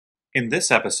In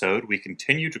this episode, we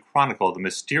continue to chronicle the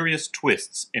mysterious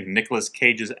twists in Nicolas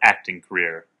Cage's acting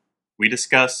career. We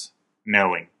discuss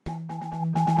Knowing.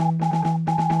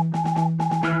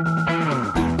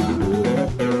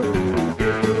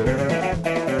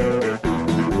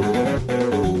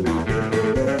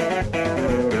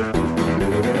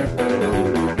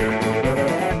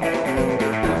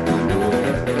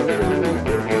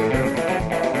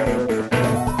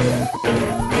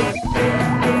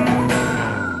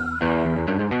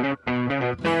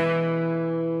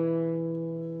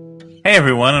 Hey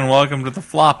everyone, and welcome to the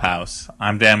Flop House.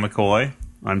 I'm Dan McCoy.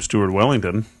 I'm Stuart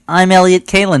Wellington. I'm Elliot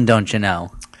Kalin, don't you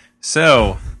know?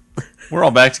 So, we're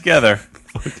all back together.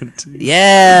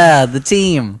 Yeah, the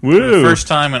team. For the first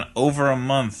time in over a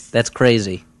month. That's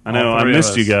crazy. I know, I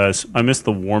missed you guys. I missed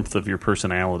the warmth of your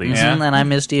personalities. Yeah? And I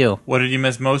missed you. What did you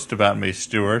miss most about me,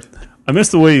 Stuart? I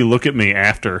missed the way you look at me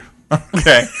after.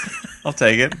 Okay, I'll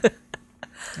take it.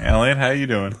 Elliot, how you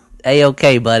doing?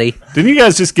 A-okay, buddy. Didn't you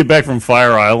guys just get back from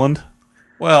Fire Island?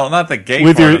 Well, not the gay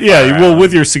With part your of Fire Island.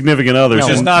 with your significant others. No,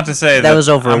 Which is not to say that... That was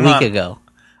over I'm a week not- ago.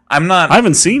 I'm not I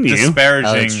haven't seen you. disparaging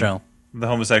Oh, that's true. the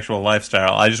homosexual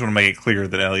lifestyle. I just want to make it clear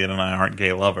that Elliot and I aren't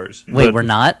gay lovers. Wait, But- we're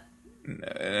not?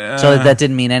 So that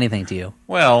didn't mean anything to you?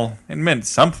 Well, it meant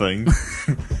something.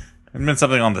 It meant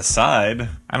something on the side.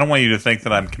 I don't want you to think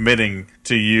that I'm committing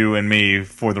to you and me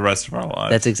for the rest of our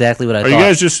lives. That's exactly what I Are thought. you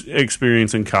guys just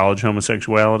experiencing college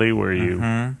homosexuality where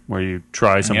you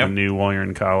try something Yep. new while you're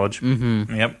in college?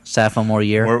 Yep. Sophomore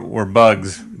year. We're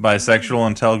bugs, bisexual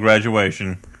until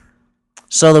graduation.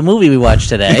 So the movie we watched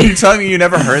today... You telling me you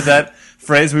never heard that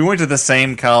phrase? We went to the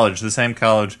same college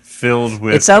filled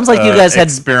with It sounds like you guys had-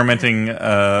 experimenting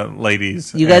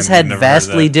ladies. You guys and had we've never heard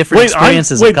vastly that. different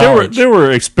experiences in college. there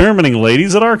were experimenting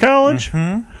ladies at our college?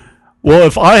 Mm-hmm. Well,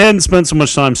 if I hadn't spent so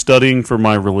much time studying for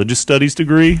my religious studies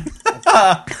degree,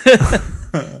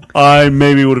 I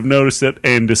maybe would have noticed it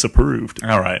and disapproved.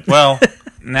 All right. Well,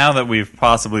 now that we've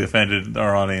possibly offended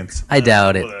our audience, I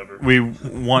doubt it. Whatever. we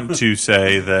want to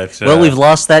say that... Well, we've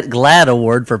lost that GLAAD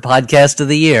award for Podcast of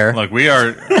the Year. Look, we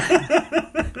are...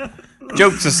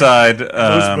 Jokes aside, Those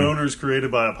boners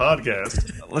created by a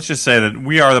podcast. let's just say that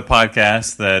we are the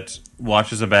podcast that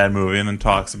watches a bad movie and then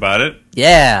talks about it.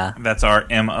 Yeah. That's our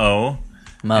M.O.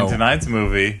 And tonight's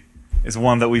movie is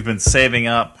one that we've been saving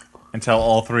up until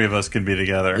all three of us can be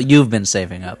together. You've been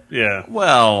saving up. Yeah.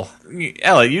 Well,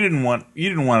 Elliot, you didn't want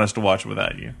us to watch it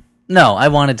without you. No, I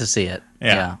wanted to see it.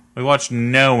 Yeah. We watched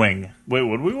Knowing. Wait,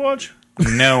 what did we watch?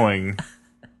 Knowing.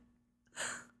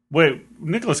 Wait,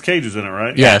 Nicolas Cage is in it,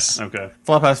 right? Yes. Okay.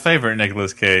 Flophouse favorite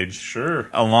Nicolas Cage. Sure.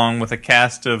 Along with a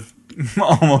cast of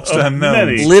almost Of unknowns.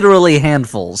 many. Literally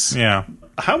handfuls. Yeah.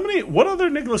 What other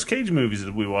Nicolas Cage movies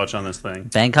did we watch on this thing?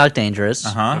 Bangkok Dangerous.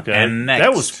 Uh-huh. Okay. And Next.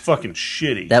 That was fucking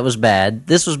shitty. That was bad.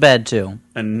 This was bad too.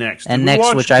 And Next. And Did we Next,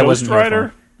 watch which I Ghost wasn't here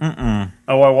Rider?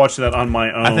 Oh, I watched that on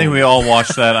my own. I think we all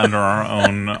watched that under our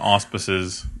own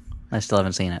auspices. I still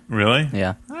haven't seen it. Really?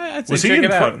 Yeah. I'd say Was he check in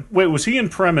it out. Wait, was he in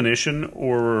Premonition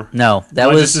or No, that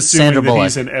am I was just assuming Sandra that Bullock.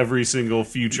 he's in every single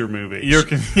future movie? You're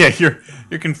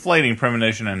conflating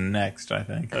Premonition and Next, I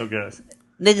think. Okay.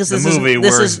 Nicholas, The this movie is,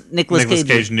 this where is Nicolas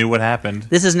Cage. knew what happened.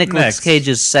 This is Nicolas Next.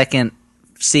 Cage's second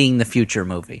seeing the future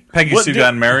movie. Peggy What Sue did-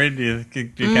 got married. Do you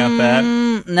count that?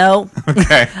 No,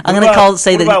 Okay. I'm going to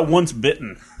say What that. about Once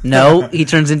Bitten? No, he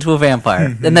turns into a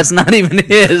vampire, and that's not even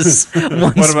his.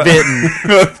 Once What about bitten.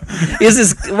 Is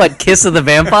this what Kiss of the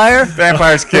Vampire?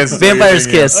 Vampire's Kiss? is what you're Vampire's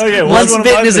thinking of. Kiss. Oh, yeah, Once one of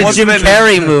bitten my is a favorites. Jim Once Bitten-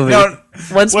 Carrey movie. No,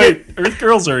 Once Wait, bitten. Earth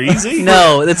Girls Are Easy?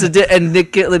 No, that's and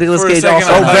Nicolas For a Cage second, also.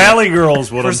 I Oh, thought- Valley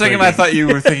Girls. What for I'm a second, thinking. I thought you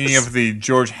were thinking of the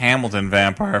George Hamilton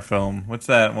vampire film. What's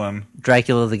that one?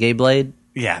 Dracula the Gay Blade.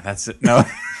 Yeah, that's it. No,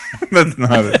 that's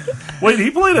not it. Wait, he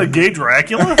played a gay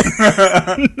Dracula?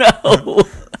 No,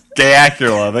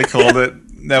 Gayacula, they called it.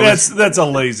 That's a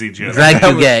lazy joke. Drag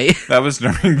you gay. That was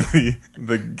during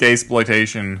the gay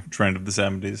exploitation trend of the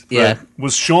 70s. Yeah.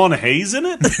 Was Sean Hayes in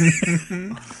it?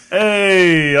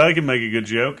 Hey, I can make a good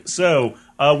joke. So,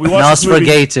 we watched this movie.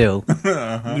 Gay too.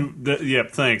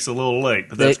 Yep, thanks. A little late,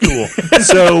 but that's cool.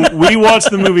 So, we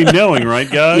watched the movie Knowing, right,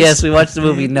 guys? Yes, we watched the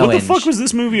movie No What the Inch. fuck was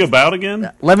this movie about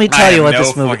again? Let me I tell you have what no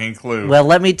this movie. fucking clue. Well,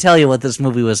 let me tell you what this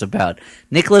movie was about.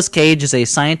 Nicolas Cage is a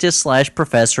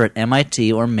scientist/professor at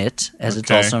MIT or MIT, as it's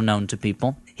Okay. also known to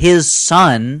people. His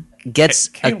son gets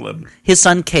Caleb. his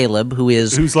son Caleb, who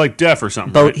is Who's like deaf or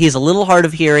something, both. right? He's a little hard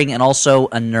of hearing and also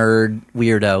a nerd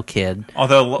weirdo kid.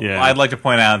 Although Yeah. I'd like to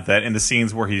point out that in the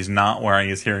scenes where he's not wearing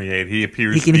his hearing aid, he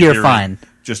appears He to can be hear hearing fine.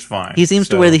 just fine. He seems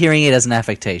to wear the hearing aid as an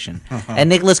affectation. And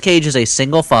Nicolas Cage is a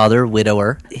single father,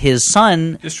 widower. His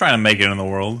son... Just trying to make it in the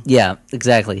world. Yeah,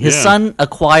 exactly. His son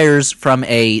acquires from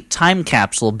a time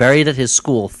capsule buried at his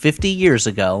school 50 years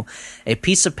ago a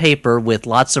piece of paper with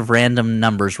lots of random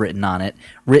numbers written on it,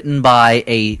 written by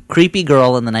a creepy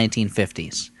girl in the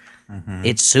 1950s.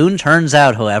 It soon turns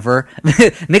out, however,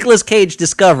 Nicolas Cage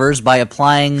discovers by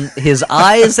applying his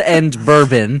eyes and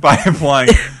bourbon By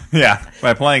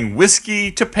applying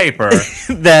whiskey to paper.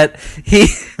 that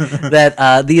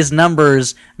these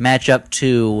numbers match up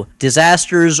to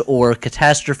disasters or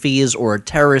catastrophes or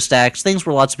terrorist acts, things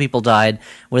where lots of people died,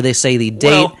 where they say the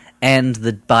date and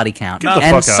the body count. Get the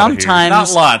And fuck outta here. sometimes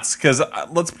Not lots, because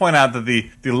let's point out that the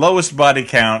lowest body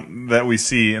count that we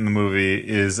see in the movie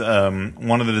is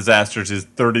one of the disasters is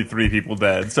 33 people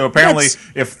dead. So apparently,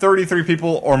 if 33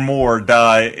 people or more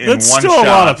die in That's one still shot, a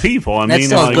lot of people. I that's mean,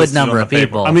 still a like, good number of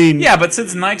people. I mean, yeah, but since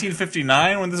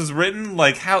 1959, when this was written,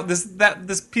 like how this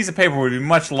piece of paper would be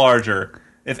much larger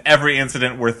if every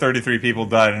incident where 33 people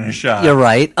died in a shot. You're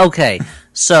right. Okay.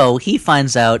 So he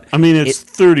finds out I mean, it's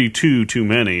 32 too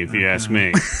many, if you ask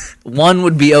me. one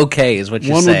would be okay, is what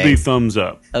you're One saying. would be thumbs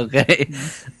up. Okay.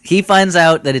 He finds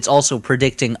out that it's also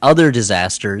predicting other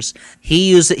disasters.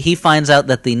 He finds out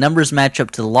that the numbers match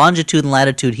up to the longitude and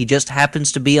latitude he just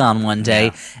happens to be on one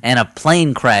day, and a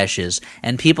plane crashes,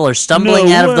 and people are stumbling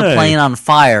No out of the way. plane on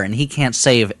fire, and he can't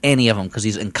save any of them because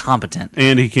he's incompetent.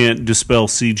 And he can't dispel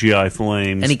CGI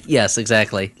flames. And yes,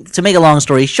 exactly. To make a long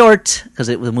story short, because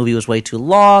the movie was way too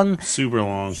long, Super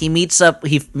long. he meets up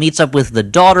with the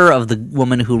daughter of the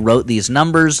woman who wrote these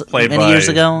numbers Played many by years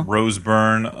ago. Rose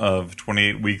Byrne of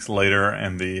 28 Weeks Later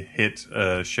and the hit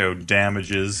show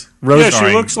Damages. Yeah, she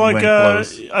starring looks like. Glenn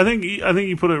Close. I think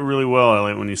you put it really well,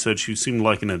 Elliot, when you said she seemed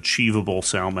like an achievable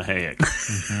Salma Hayek.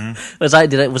 Was I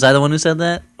the one who said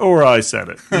that? Or I said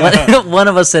it. One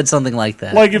of us said something like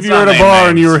that. Like if Let's you're at not a name bar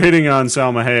and you names. were hitting on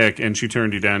Salma Hayek and she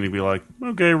turned you down, you'd be like,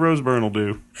 "Okay, Rose Byrne will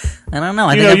do." I don't know.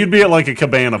 I You think know, I'm- you'd be at like a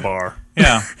cabana bar.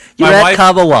 Yeah. you're my at wife,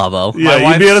 Cabo Wabo. Yeah,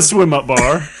 you'd be wife's- at a swim up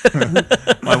bar.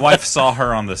 my wife saw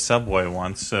her on the subway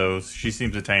once, so she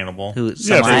seems attainable. Who? Yeah,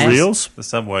 Some for eyes? reals. The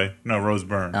subway? No, Rose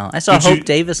Byrne. Oh, I saw Did Hope you-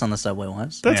 Davis on the subway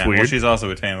once. That's yeah, weird. Well, she's also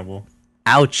attainable.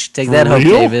 Ouch! Take that, For Hope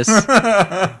real? Davis.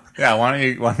 Yeah, why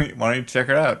don't you check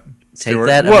her out? Take Stuart?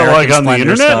 that, What, American like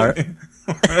on the Splendor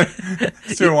internet?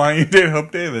 Star. Stuart, why don't you date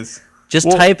Hope Davis? Just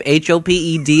Well- type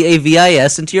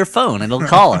HOPEDAVIS into your phone, and it'll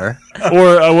call her.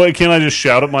 Or can I just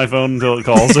shout at my phone until it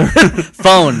calls her?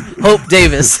 Phone. Hope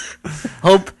Davis.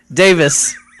 Hope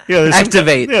Davis. Yeah, there's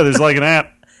Activate. There's like an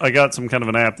app. I got some kind of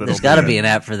an app that. There's got to be an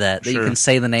app for that you Sure. can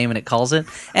say the name and it calls it.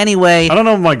 Anyway, I don't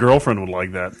know if my girlfriend would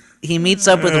like that. he meets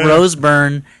up with Rose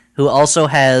Byrne, who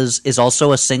is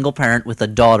also a single parent with a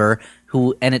daughter.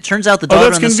 And it turns out the Oh, daughter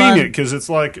that's and the convenient son, because it's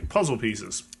like puzzle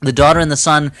pieces. the daughter and the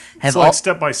son have It's all. like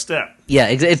step by step. Yeah,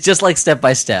 it's just like Step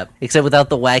by Step, except without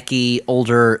the wacky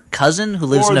older cousin who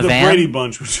lives Or in a the van. Brady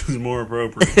Bunch, which is more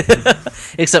appropriate.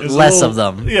 Except It's a less little- of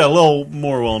them. Yeah, a little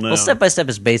more well known. Well, Step by Step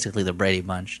is basically the Brady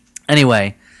Bunch.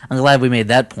 Anyway, I'm glad we made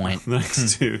that point.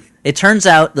 Thanks, dude. It turns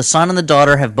out the son and the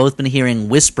daughter have both been hearing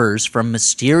whispers from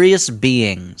mysterious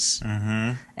beings.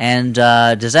 Mm-hmm.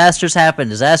 And disasters happen.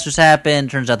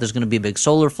 Turns out there's going to be a big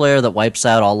solar flare that wipes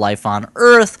out all life on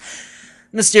Earth.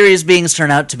 Mysterious beings turn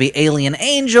out to be alien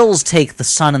angels, take the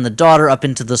son and the daughter up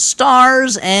into the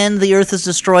stars, and the Earth is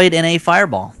destroyed in a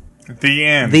fireball. The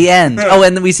end. The end. Oh,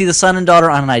 and then we see the son and daughter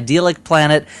on an idyllic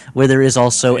planet where there is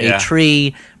also a Yeah.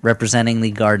 tree representing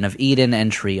the Garden of Eden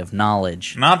and Tree of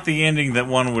Knowledge. Not the ending that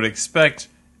one would expect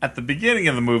at the beginning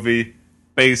of the movie,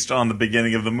 based on the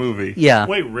beginning of the movie. Yeah.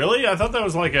 Wait, really? I thought that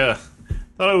was like a.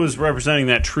 I thought it was representing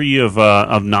that tree of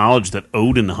knowledge that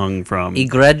Odin hung from.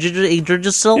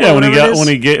 Yggdrasil? Yeah, or when he whatever it got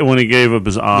is? when he gave up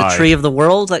his eye. The Tree of the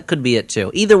World? That could be it too.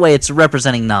 Either way, it's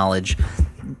representing knowledge,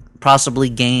 possibly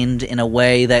gained in a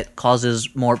way that causes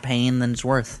more pain than it's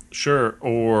worth. Sure,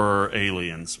 or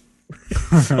aliens.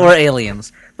 Or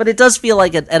aliens. But it does feel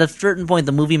like at a certain point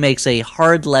the movie makes a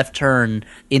hard left turn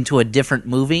into a different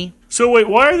movie. So wait,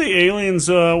 why are the aliens?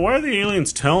 Why are the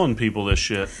aliens telling people this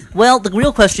shit? Well, the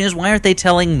real question is, why aren't they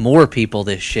telling more people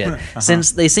this shit?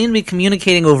 Since they seem to be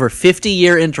communicating over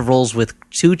 50-year intervals with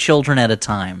 2 children at a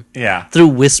time. Yeah. Through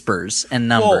whispers and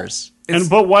numbers.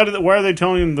 But why are they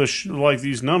telling them like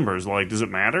these numbers? Like, does it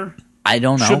matter? I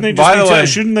don't know.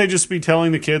 Shouldn't they just be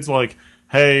telling the kids like,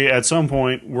 hey, at some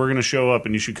point we're going to show up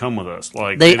and you should come with us?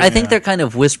 Like, I think they're kind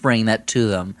of whispering that to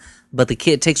them. But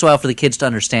it takes a while for the kids to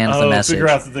understand the message. Figure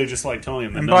out that they just like telling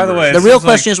them. And by the way, The it real seems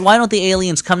question is, why don't the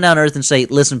aliens come down to Earth and say,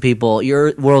 listen, people,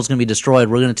 your world's going to be destroyed.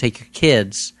 We're going to take your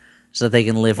kids. so that they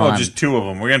can live on. just 2 of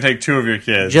them. We're going to take 2 of your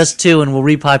kids. Just 2, and we'll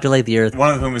repopulate the Earth.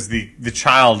 One of whom is the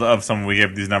child of someone we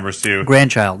gave these numbers to.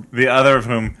 Grandchild. The other of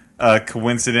whom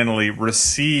coincidentally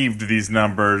received these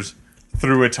numbers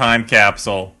through a time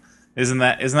capsule. Isn't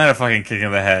that a fucking kick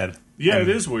in the head? Yeah, it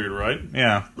is weird, right?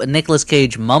 Yeah. But Nicolas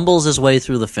Cage mumbles his way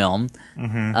through the film.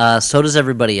 So does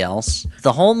everybody else.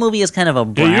 The whole movie is kind of a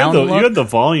brown look. You had the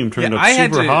volume turned up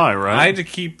super high, right? I had to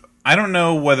keep... I don't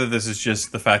know whether this is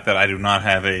just the fact that I do not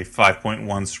have a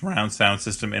 5.1 surround sound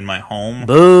system in my home.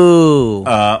 Boo!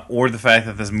 Or the fact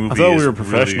that this movie I thought we were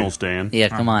professionals, Dan. Yeah,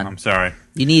 come on. I'm sorry.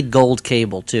 You need gold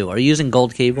cable, too. Are you using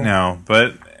gold cable? No,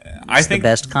 but I think... the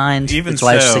best kind. Even That's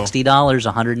why it's so, $60,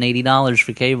 $180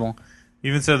 for cable.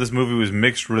 Even so, this movie was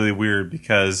mixed really weird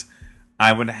because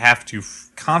I would have to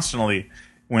constantly,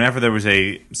 whenever there was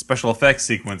a special effects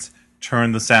sequence,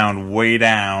 turn the sound way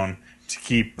down to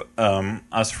keep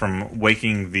us from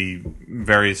waking the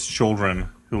various children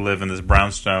who live in this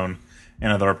brownstone in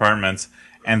other apartments.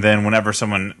 And then whenever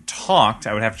someone talked,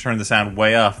 I would have to turn the sound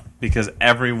way up because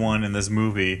everyone in this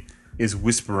movie is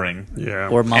whispering. Yeah.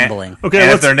 Or mumbling. And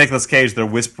if they're Nicolas Cage, they're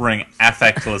whispering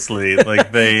affectlessly.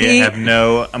 Like they have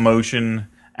no emotion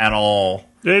at all.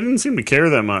 They didn't seem to care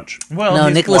that much. Well,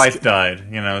 No, his wife died,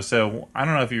 so I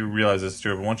don't know if you realize this,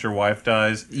 Stuart, but once your wife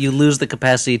dies... You lose the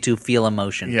capacity to feel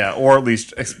emotion. Yeah, or at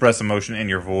least express emotion in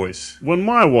your voice. When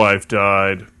my wife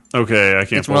died... Okay, I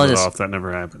can't pull it off. That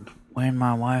never happened. When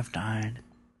my wife died...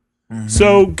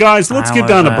 So, guys, let's get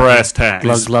down to brass tacks.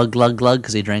 Glug, glug, glug, glug,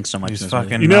 because he drank so much. These in this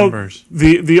fucking movie. numbers.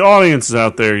 The audience is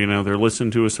out there, they're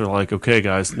listening to us. They're like, okay,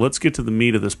 guys, let's get to the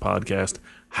meat of this podcast.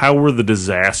 How were the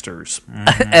disasters?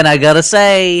 And I gotta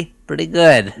say, pretty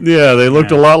good. Yeah, they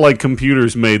looked a lot like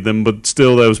computers made them, but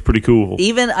still, that was pretty cool.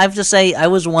 Even, I have to say, I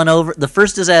was won over. The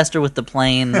first disaster with the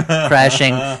plane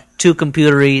crashing, too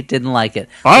computery, didn't like it.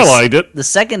 I liked it. The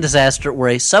second disaster were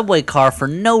a subway car for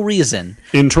no reason.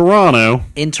 In Toronto.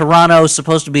 In Toronto,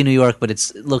 supposed to be New York, but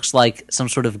it looks like some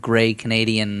sort of gray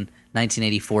Canadian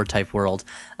 1984 type world.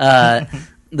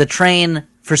 The train,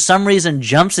 for some reason,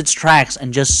 jumps its tracks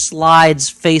and just slides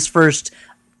face first,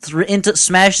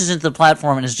 smashes into the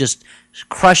platform and is just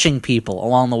crushing people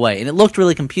along the way. And it looked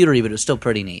really computery, but it was still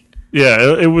pretty neat.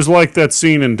 Yeah, it was like that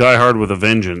scene in Die Hard with a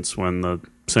Vengeance when the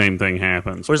same thing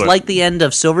happens. It was like the end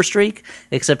of Silver Streak,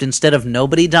 except instead of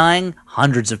nobody dying,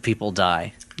 hundreds of people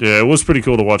die. Yeah, it was pretty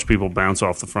cool to watch people bounce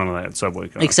off the front of that subway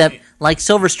car. Except, like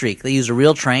Silver Streak, they use a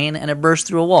real train and it bursts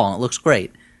through a wall and it looks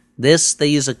great. This, they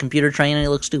use a computer train and it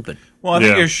looks stupid. Well, I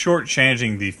think you're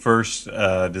shortchanging the first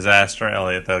disaster,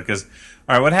 Elliot, though, because,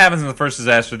 all right, what happens in the first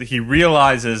disaster? He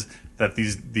realizes that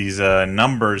these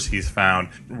numbers he's found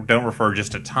don't refer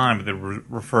just to time, but they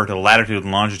refer to latitude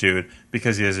and longitude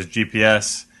because he has a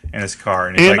GPS in his car.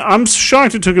 And I'm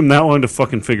shocked it took him that long to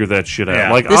fucking figure that shit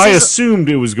out. Yeah. I assumed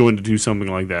it was going to do something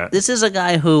like that. This is a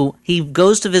guy who, he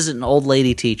goes to visit an old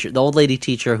lady teacher, the old lady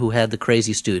teacher who had the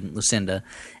crazy student, Lucinda,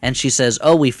 and she says,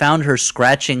 oh, we found her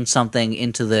scratching numbers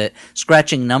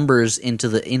into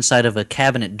the inside of a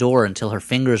cabinet door until her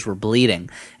fingers were bleeding.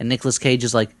 And Nicolas Cage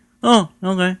is like, oh,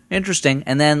 okay, interesting.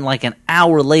 And then, like, an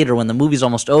hour later, when the movie's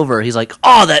almost over, he's like,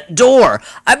 oh, that door!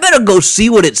 I better go see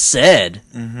what it said.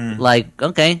 Mm-hmm. Like,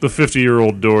 okay. The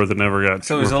 50-year-old door that never got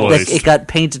replaced. It got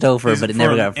painted over, but it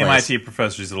never got replaced. MIT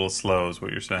professor is a little slow, is what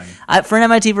you're saying. For an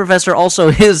MIT professor, also,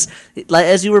 like,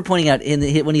 as you were pointing out,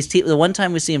 when he's the one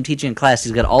time we see him teaching in class,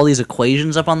 he's got all these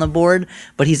equations up on the board,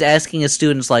 but he's asking his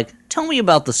students, like, tell me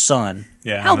about the sun.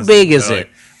 Yeah, how big is it?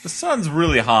 The sun's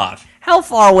really hot. How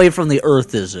far away from the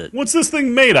Earth is it? What's this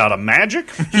thing made out of, magic?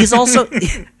 He's also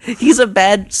he's a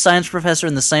bad science professor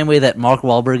in the same way that Mark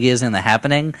Wahlberg is in The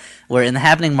Happening, where in The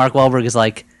Happening, Mark Wahlberg is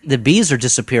like, the bees are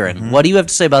disappearing. Mm-hmm. What do you have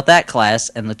to say about that, class?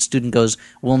 And the student goes,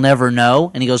 we'll never know.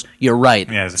 And he goes, you're right.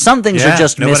 Yeah, some things are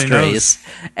just mysteries. Knows.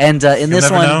 And in this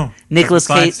one, Nicolas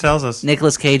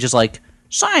Cage is like,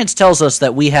 science tells us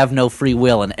that we have no free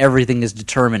will and everything is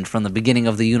determined from the beginning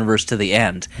of the universe to the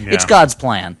end. Yeah. It's God's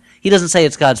plan. He doesn't say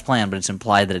it's God's plan, but it's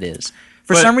implied that it is.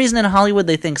 For some reason in Hollywood,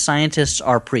 they think scientists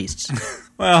are priests.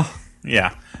 Well,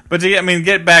 yeah. But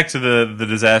get back to the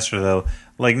disaster, though.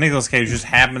 Like, Nicolas Cage just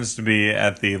happens to be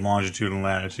at the longitude and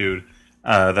latitude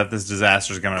that this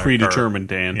disaster is going to predetermined,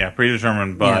 Dan. Yeah,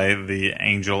 predetermined by the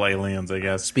angel aliens, I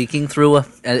guess. Speaking through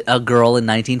a girl in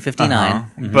 1959.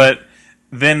 Mm-hmm. But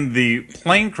then the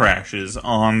plane crashes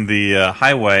on the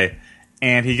highway,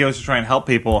 and he goes to try and help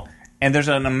people. And there's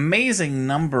an amazing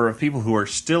number of people who are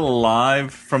still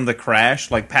alive from the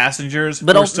crash, like passengers.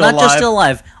 But not just still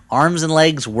alive, arms and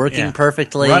legs working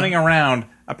perfectly. Running around.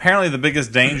 apparently the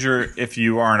biggest danger if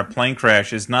you are in a plane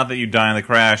crash is not that you die in the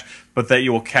crash, but that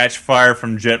you will catch fire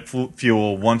from jet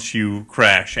fuel once you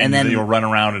crash, and then you'll run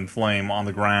around in flame on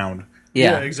the ground.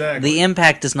 Yeah, exactly. The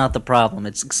impact is not the problem.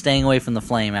 It's staying away from the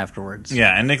flame afterwards.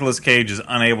 Yeah, and Nicolas Cage is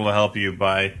unable to help you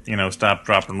by, stop,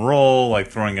 drop, and roll, like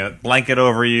throwing a blanket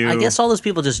over you. I guess all those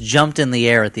people just jumped in the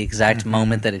air at the exact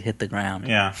moment that it hit the ground.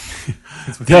 Yeah.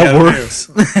 That works.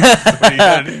 That's what you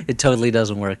gotta do. It totally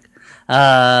doesn't work.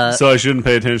 So I shouldn't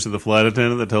pay attention to the flight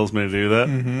attendant that tells me to do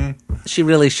that? She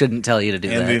really shouldn't tell you to do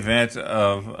In that. the event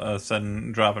of a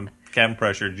sudden drop in cabin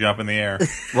pressure, jump in the air.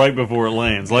 Right before it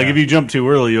lands. Like, if you jump too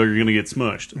early, you're going to get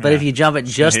smushed. But if you jump at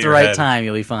just Hit the your right head. time,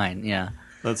 you'll be fine. Yeah,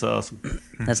 That's awesome.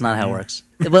 that's not how it works.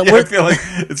 But Yeah, I feel like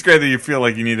it's great that you feel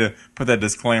like you need to put that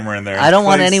disclaimer in there. I don't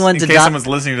want anyone to in case not- someone's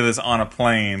listening to this on a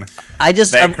plane I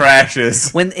just that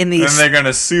crashes. when in the then they're going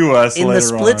to sue us in later the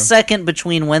split on. second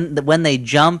between when they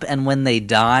jump and when they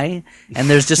die, and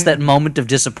there's just that moment of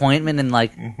disappointment and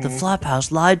like the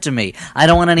Flophouse lied to me. I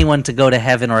don't want anyone to go to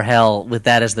heaven or hell with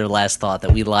that as their last thought,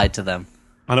 that we lied to them.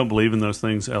 I don't believe in those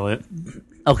things, Elliot.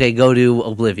 Okay, go to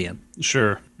oblivion.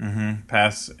 Sure.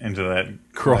 Pass into that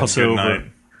Crossover. good night.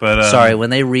 But Sorry,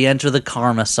 when they re-enter the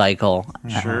karma cycle.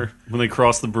 Sure. When they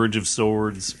cross the Bridge of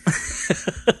Swords.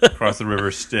 cross the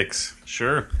river Styx.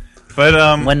 Sure.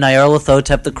 But When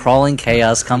Nyarlathotep, the crawling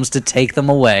chaos, comes to take them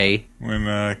away. when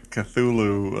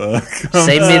Cthulhu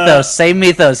comes, Same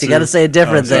mythos. You got to say a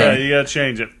different Yeah, thing. you got to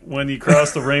change it. When you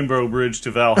cross the Rainbow Bridge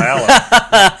to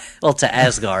Valhalla. Well, to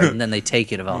Asgard, and then they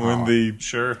take you to when Valhalla. the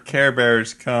Sure. Care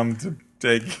Bears come to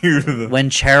take you to the... When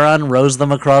Charon rows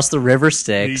them across the river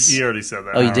Styx. He already said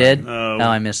that. Oh, you did? Oh, No,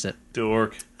 I missed it.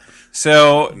 dork.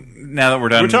 So, now that we're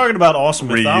done... We're talking about awesome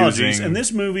mythologies, reusing- and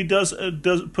this movie does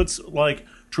puts, like,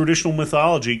 traditional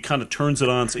mythology, kind of turns it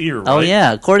on its ear, right? Oh,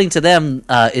 yeah. According to them,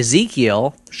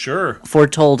 Ezekiel Sure.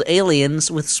 foretold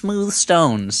aliens with smooth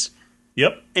stones.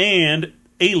 Yep. And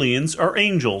aliens are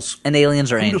angels. And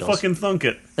aliens are Who'd angels. have fucking thunk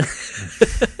it?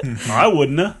 I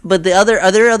wouldn't have. But are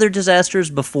there other disasters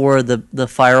before the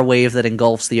fire wave that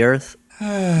engulfs the earth?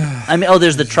 I mean,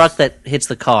 there's the truck that hits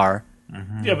the car.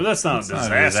 Yeah, but that's not a Not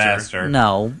disaster. a disaster.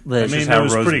 No, but I mean, Just that how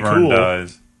was Rose pretty Byrne cool.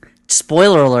 dies.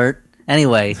 spoiler alert.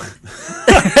 Anyway,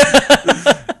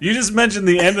 You just mentioned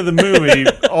the end of the movie,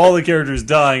 all the characters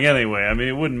dying anyway. I mean,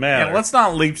 it wouldn't matter. Yeah, let's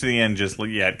not leap to the end just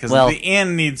yet, because Well- the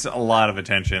end needs a lot of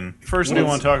attention. First, What do you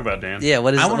want to talk about, Dan? yeah.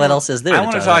 What wanna- else is there? I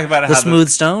wanna talk about the how smooth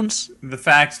stones. the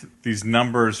fact that these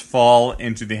numbers fall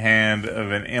into the hand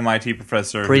of an MIT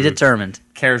professor Predetermined. who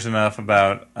cares enough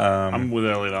about... I'm with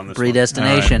Elliot on this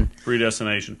Predestination. one.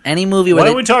 Predestination. Any movie Why where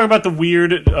don't we talk about the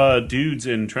weird dudes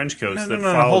in trench coats No, that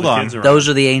no, follow hold the on. kids around? those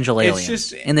are the angel It's aliens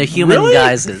just- in their human Really?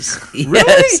 guises.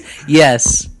 Yes,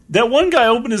 yes. That one guy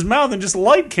opened his mouth and just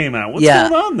light came out. What's Yeah.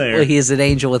 going on there? Well, he is an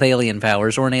angel with alien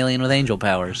powers, or an alien with angel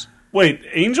powers. Wait,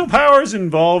 angel powers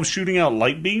involve shooting out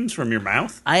light beams from your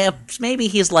mouth? Maybe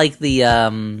he's like the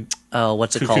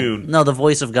what's it Cocoon. called? No, the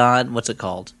voice of God. What's it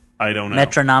called? I don't know.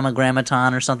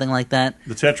 Metronomogrammaton or something like that.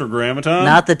 The Tetragrammaton?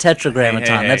 Not the Tetragrammaton.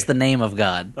 Hey, hey, hey. That's the name of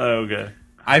God. Oh, okay.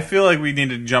 I feel like we need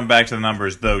to jump back to the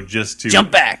numbers, though, just to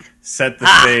Jump back. set the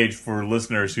stage for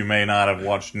listeners who may not have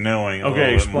watched knowing a Okay, little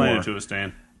bit explain more. it to us,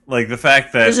 Dan. Like the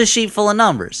fact that... There's a sheet full of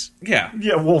numbers. yeah.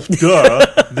 Yeah, well, duh.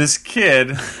 This kid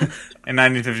in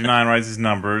 1959 writes his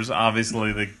numbers.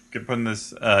 Obviously, they get put in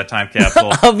this time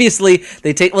capsule. Obviously,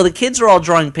 the kids are all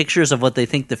drawing pictures of what they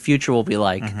think the future will be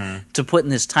like to put in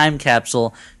this time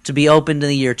capsule to be opened in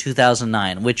the year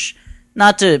 2009, which,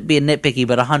 not to be a nitpicky,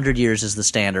 but 100 years is the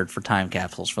standard for time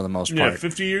capsules for the most Yeah, part.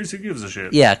 50 years, who gives a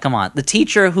shit? Yeah, come on. The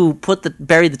teacher who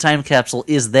buried the time capsule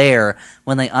is there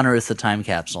when they unearth the time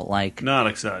capsule. Like, Not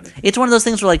exciting. it's one of those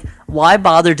things where, like, why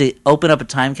bother to open up a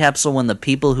time capsule when the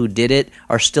people who did it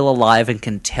are still alive and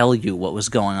can tell you what was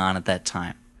going on at that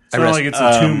time? It's not like it's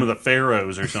the tomb of the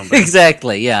pharaohs or something.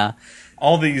 Exactly, yeah.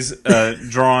 All these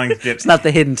drawings get It's not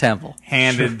the hidden temple.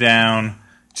 handed down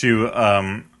to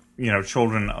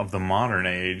children of the modern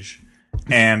age,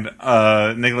 and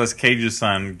Nicolas Cage's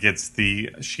son gets the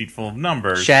sheet full of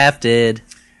numbers. Shafted.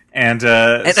 And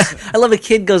And I love a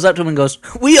kid goes up to him and goes,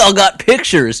 "We all got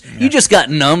pictures. You just got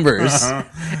numbers,"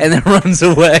 and then runs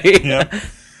away. yeah.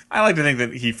 I like to think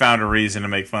that he found a reason to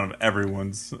make fun of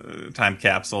everyone's time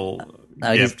capsule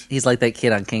gift. He's like that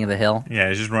kid on King of the Hill. Yeah,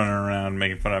 he's just running around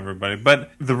making fun of everybody.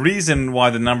 But the reason why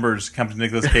the numbers come to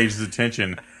Nicolas Cage's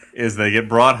attention is they get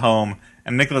brought home,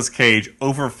 and Nicolas Cage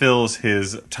overfills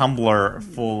his tumbler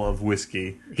full of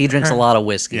whiskey. He drinks a lot of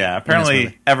whiskey. Yeah, in this apparently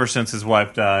movie. ever since his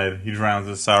wife died, he drowns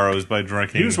his sorrows by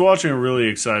drinking. He was watching a really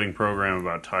exciting program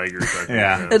about tigers. I think.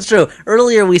 Yeah. That's true.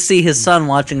 Earlier, we see his son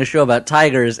watching a show about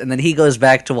tigers, and then he goes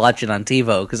back to watch it on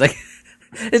TiVo because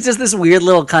It's just this weird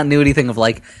little continuity thing of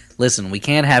like, listen, we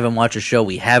can't have him watch a show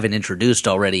we haven't introduced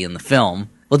already in the film.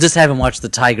 We'll just have him watch the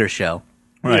Tiger Show.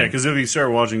 Right. Yeah, because if you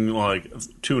start watching like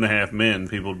 2.5 Men,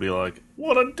 people would be like,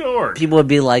 "What a dork!" People would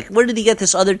be like, "Where did he get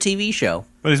this other TV show?"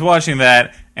 But he's watching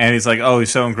that, and he's like, "Oh,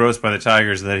 he's so engrossed by the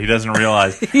tigers that he doesn't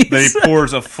realize that he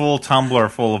pours a full tumbler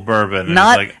full of bourbon."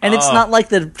 It's not like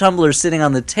the tumbler's sitting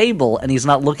on the table and he's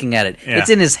not looking at it. Yeah. It's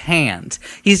in his hand.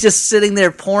 He's just sitting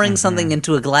there pouring something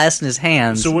into a glass in his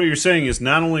hand. So what you're saying is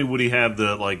not only would he have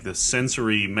the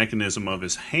sensory mechanism of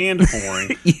his hand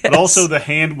pouring, yes. but also the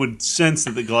hand would sense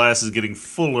that the glass is getting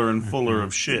fuller and fuller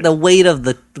of shit. The weight of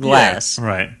the glass. Yeah,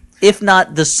 right. If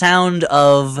not the sound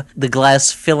of the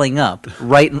glass filling up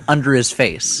right under his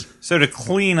face. So to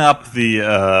clean up the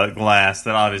glass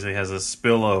that obviously has a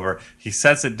spillover, he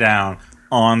sets it down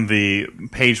on the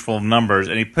page full of numbers,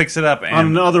 and he picks it up on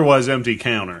an otherwise empty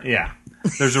counter. Yeah.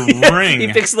 There's a ring.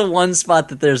 He picks the one spot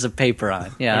that there's a paper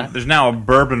on. Yeah. There's now a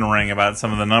bourbon ring about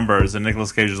some of the numbers, and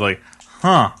Nicolas Cage is like,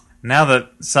 huh. Now that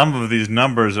some of these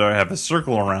numbers have a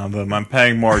circle around them, I'm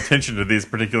paying more attention to these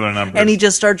particular numbers. And he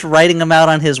just starts writing them out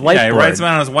on his whiteboard. Yeah, he writes them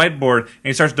out on his whiteboard, and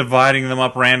he starts dividing them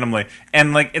up randomly.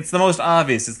 And, like, it's the most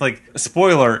obvious. It's like,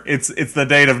 spoiler, it's the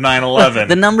date of 9/11.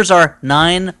 The numbers are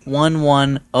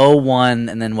 91101,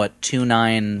 and then what,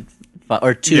 29...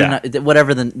 or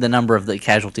whatever the number of the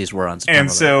casualties were on September.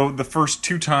 And so the first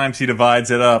two times he divides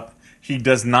it up, he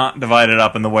does not divide it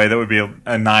up in the way that would be a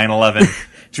 9/11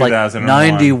 2001.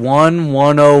 Like 91,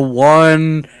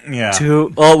 101, yeah.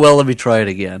 2... Oh, well, let me try it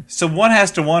again. So one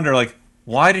has to wonder, like,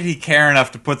 why did he care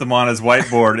enough to put them on his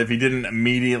whiteboard if he didn't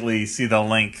immediately see the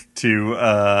link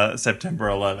to September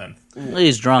 11th? Well,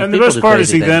 he's drunk. And the best part is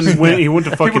he went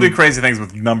to fucking... People do crazy things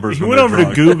with numbers. He went over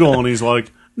to Google and he's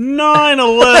like...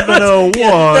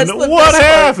 9/11/01. What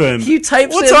happened? He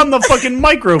types What's on the fucking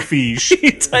microfiche?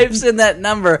 He types in that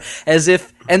number as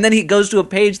if, and then he goes to a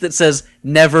page that says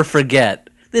 "Never forget."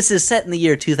 This is set in the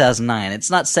year 2009.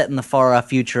 It's not set in the far off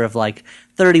future of like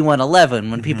 31/11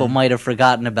 when people might have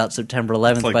forgotten about September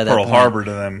 11th it's like by that Pearl point. Harbor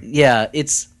to them. Yeah,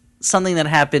 it's something that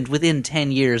happened within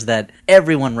 10 years that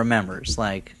everyone remembers.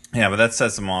 Like, yeah, but that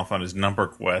sets him off on his number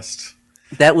quest.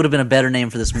 That would have been a better name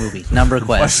for this movie, Number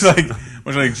Quest.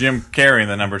 much like Jim Carrey in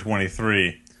the number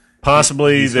 23.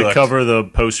 Possibly the cover of the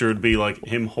poster would be like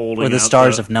him holding out... Or the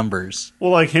stars of numbers. Well,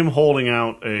 like him holding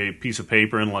out a piece of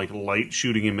paper and like light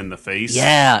shooting him in the face.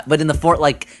 Yeah, but in the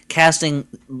like casting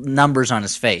numbers on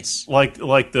his face. Like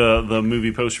the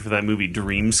movie poster for that movie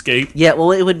Dreamscape. Yeah,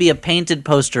 well, it would be a painted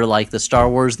poster like the Star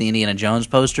Wars, the Indiana Jones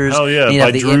posters. Oh yeah,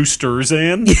 by Drew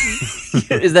Sturzan.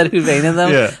 Is that who painted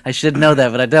them? Yeah. I should know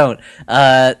that, but I don't.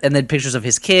 And then pictures of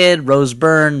his kid, Rose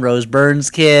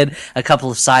Byrne's kid, a couple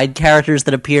of side characters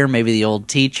that appear, maybe the old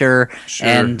teacher, sure.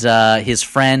 and his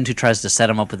friend who tries to set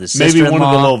him up with his sister-in-law. Maybe one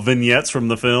of the little vignettes from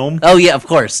the film. Oh, yeah, of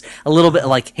course. A little bit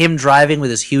like him driving with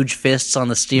his huge fists on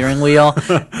the steering wheel.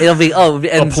 It'll be,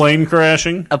 and a plane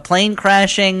crashing.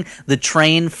 The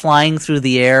train flying through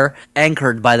the air,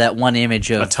 anchored by that one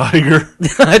image of... A tiger.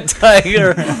 A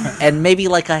tiger. And maybe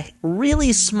like a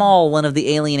really small one of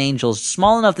the alien angels,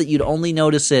 small enough that you'd only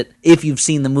notice it if you've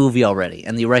seen the movie already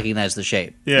and you recognize the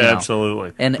shape. Yeah,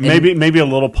 absolutely. And maybe a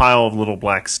little pile of little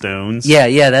black stones.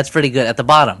 Yeah, that's pretty good at the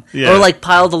bottom. Yeah. Or like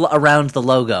piled around the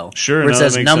logo. Sure, where it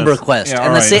says Number Quest. Yeah,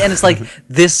 and it's like,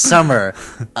 this summer,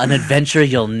 an adventure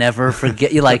you'll never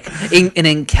forget. You like an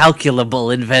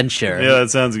incalculable adventure. Yeah, that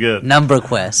sounds good. Number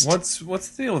Quest. What's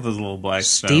the deal with those little black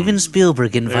stones? Steven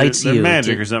Spielberg invites they're you.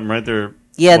 Magic or something, right? They're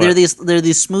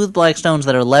these smooth black stones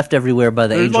that are left everywhere by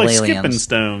the angel aliens. Skipping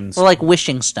stones. Or like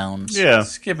wishing stones. Yeah.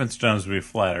 Skipping stones would be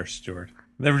flatter, Stuart.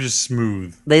 They were just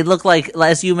smooth. They look like,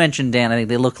 as you mentioned, Dan, I think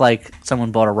they look like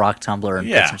someone bought a rock tumbler and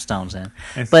put some stones in.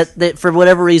 But for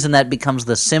whatever reason, that becomes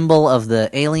the symbol of the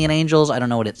alien angels. I don't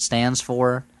know what it stands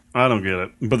for. I don't get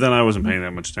it. But then I wasn't paying that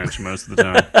much attention most of the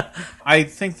time. I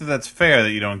think that's fair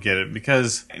that you don't get it,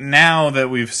 because now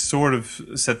that we've sort of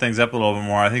set things up a little bit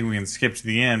more, I think we can skip to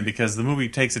the end, because the movie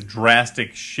takes a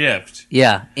drastic shift.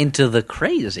 Yeah, into the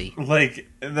crazy. Like,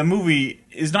 the movie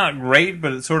is not great,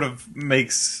 but it sort of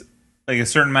makes like a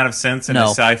certain amount of sense in a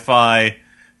sci-fi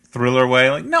thriller way.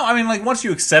 Like, no, I mean, like, once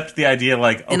you accept the idea,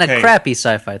 like, okay, in a crappy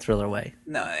sci-fi thriller way.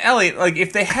 No, Elliot, like,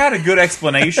 if they had a good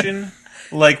explanation,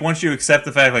 like, once you accept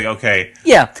the fact, like, okay,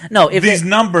 yeah, no, if these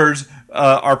numbers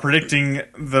are predicting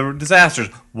the disasters.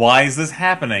 Why is this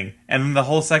happening? And then the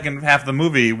whole second half of the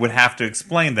movie would have to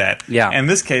explain that. Yeah. And in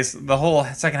this case, the whole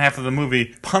second half of the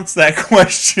movie punts that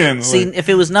question. See, if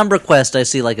it was Number Quest, I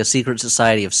see like a secret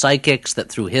society of psychics that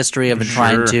through history have been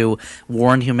trying to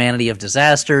warn humanity of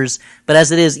disasters. But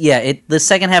as it is, the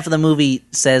second half of the movie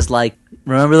says, like,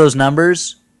 remember those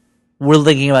numbers? we're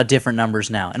thinking about different numbers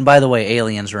now. And by the way,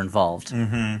 aliens are involved.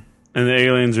 And the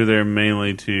aliens are there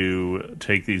mainly to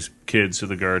take these kids to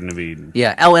the Garden of Eden.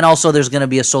 Yeah. Oh, and also there's going to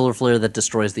be a solar flare that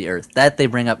destroys the Earth. That they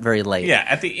bring up very late. Yeah,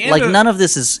 at the end, Like none of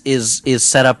this is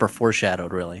set up or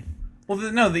foreshadowed, really. Well,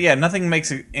 nothing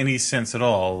makes any sense at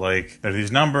all. Like, there are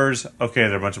these numbers. Okay,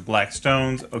 there are a bunch of black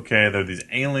stones. Okay, there are these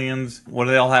aliens. What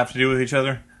do they all have to do with each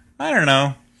other? I don't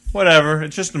know. Whatever.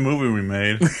 It's just a movie we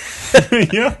made.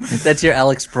 Yeah. That's your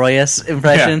Alex Proyas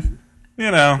impression?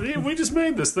 Yeah, we just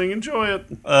made this thing. Enjoy it.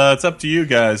 It's up to you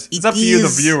guys. It's up to you, the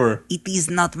viewer. It is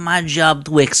not my job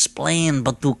to explain,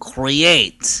 but to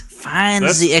create. Find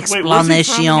the Wait, explanation. where's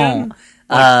he from again?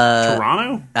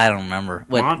 Toronto? I don't remember.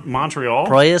 What, Montreal?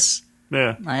 Proyas?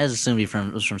 Yeah. I assumed he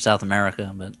was from South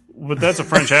America, but... But that's a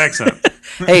French accent.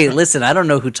 Hey, listen, I don't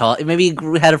know who taught... Maybe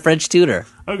he had a French tutor.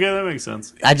 Okay, that makes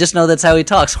sense. I just know that's how he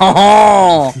talks.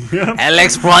 Oh,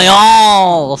 Alex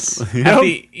Proyas! At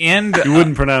the end... You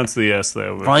wouldn't pronounce the S,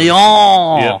 though.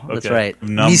 Proyas! Yeah, okay. That's right.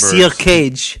 Numbers. Monsieur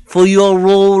Cage, for your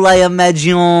role I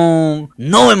imagine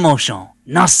no emotion,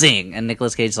 nothing. And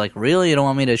Nicolas Cage's like, really? You don't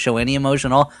want me to show any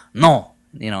emotion at all? No.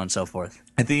 And so forth.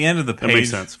 At the end of the makes page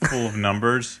sense. full of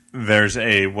numbers, there's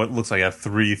what looks like a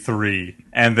 3-3.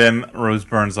 And then Rose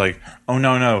Byrne's like, oh,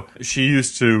 no. She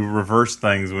used to reverse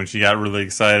things when she got really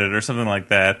excited or something like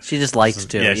that. She just liked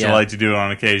to. Yeah, she liked to do it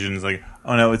on occasion. It's like,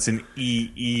 oh, no, it's an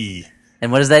EE.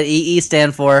 And what does that EE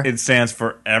stand for? It stands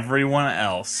for everyone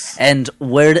else. And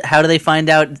how do they find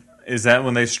out? Is that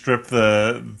when they strip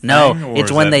the thing? No, or it's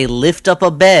is when that- they lift up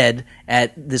a bed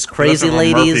at this crazy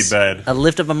Lift up a lady's... Murphy bed.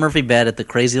 Lift up a Murphy bed at the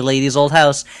crazy lady's old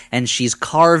house, and she's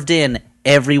carved in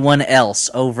everyone else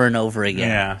over and over again.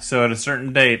 Yeah, so at a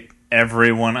certain date,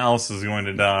 everyone else is going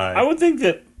to die. I would think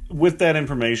that with that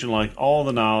information, like all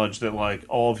the knowledge that like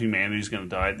all of humanity is going to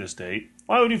die at this date,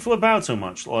 why would you flip out so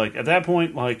much? Like at that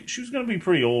point, like she was going to be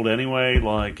pretty old anyway.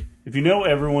 Like if you know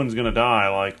everyone's going to die,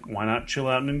 like why not chill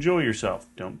out and enjoy yourself?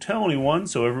 Don't tell anyone,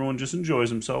 so everyone just enjoys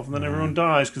himself, and then everyone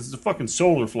dies because it's a fucking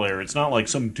solar flare. It's not like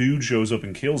some dude shows up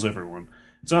and kills everyone.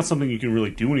 It's not something you can really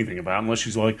do anything about unless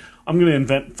she's like, I'm going to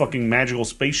invent fucking magical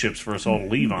spaceships for us all to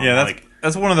leave on. Yeah, like,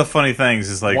 that's one of the funny things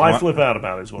is like why flip out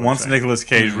about it? Is what once I'm saying. Nicolas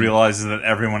Cage realizes that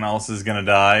everyone else is going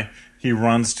to die, he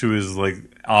runs to his like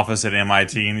office at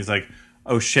MIT and he's like,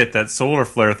 "Oh shit, that solar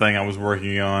flare thing I was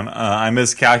working on, I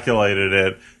miscalculated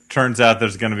it. Turns out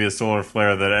there's going to be a solar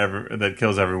flare that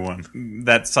kills everyone."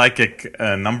 That psychic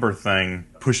number thing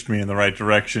pushed me in the right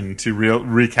direction to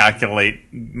recalculate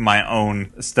my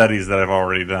own studies that I've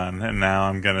already done, and now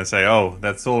I'm going to say, "Oh,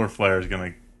 that solar flare is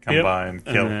going to come by and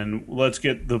kill." And then let's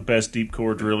get the best deep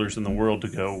core drillers in the world to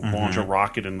go launch a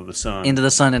rocket into the sun. Into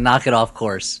the sun and knock it off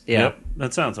course. Yeah. Yep,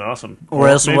 that sounds awesome. Or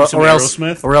else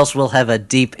Aerosmith. we'll have a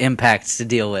deep impact to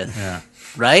deal with. Yeah.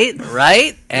 Right?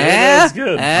 that's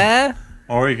good.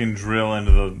 Or you can drill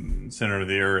into the center of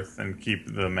the Earth and keep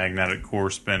the magnetic core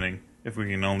spinning. If we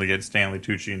can only get Stanley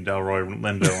Tucci and Delroy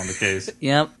Lindo on the case.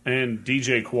 Yep. And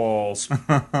DJ Qualls.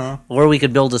 Or we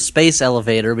could build a space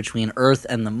elevator between Earth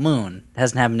and the moon. It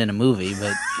hasn't happened in a movie,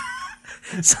 but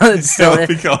so it's still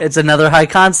it's another high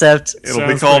concept. It'll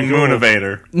be called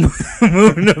Moonovator.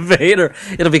 Moonovator.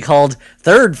 It'll be called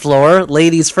third floor,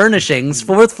 ladies furnishings,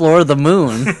 fourth floor, the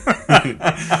moon.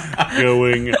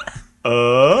 Going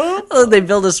Oh, they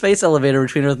build a space elevator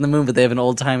between Earth and the moon, but they have an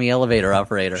old-timey elevator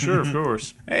operator. Sure, of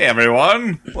course. Hey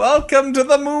everyone, welcome to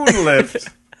the moon lift.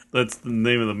 That's the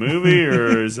name of the movie,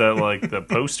 or is that like the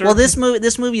poster? Well, this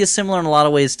movie is similar in a lot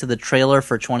of ways to the trailer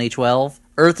for 2012.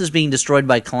 Earth is being destroyed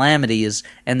by calamities,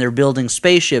 and they're building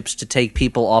spaceships to take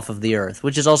people off of the Earth,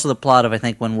 which is also the plot of, I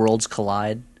think, When Worlds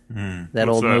Collide. That What's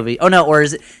old that? movie. Oh, no, or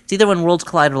is it? It's either When Worlds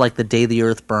Collide or like The Day the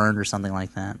Earth Burned or something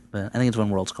like that. But I think it's When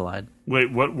Worlds Collide. Wait,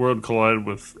 what world collided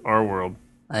with our world?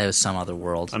 It was some other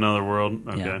world. Another world?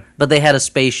 Okay. Yeah. But they had a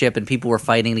spaceship, and people were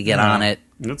fighting to get on it.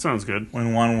 That sounds good.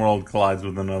 When one world collides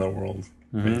with another world,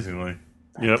 basically.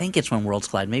 I Yep. think it's When Worlds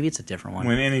Collide. Maybe it's a different one.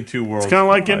 When any two worlds It's kind of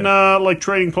like collide. in like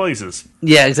Trading Places.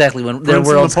 Yeah, exactly. When their Prince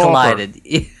and the worlds Pauper. collided.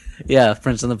 Yeah,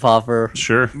 Prince and the Pauper.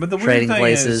 Sure. But the weird Trading thing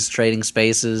places, is, trading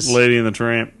spaces. Lady and the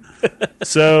Tramp.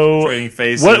 So trading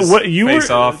faces, what you face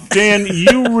were, off. Dan,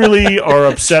 you really are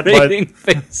upset Trading by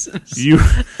faces.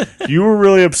 you were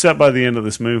really upset by the end of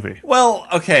this movie. Well,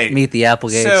 okay. Meet the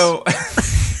Applegates. So,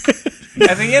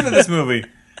 at the end of this movie,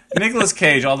 Nicolas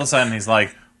Cage, all of a sudden, he's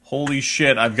like, holy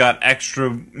shit, I've got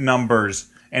extra numbers.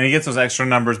 And he gets those extra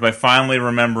numbers by finally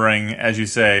remembering, as you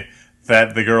say,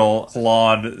 that the girl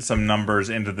clawed some numbers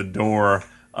into the door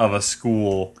of a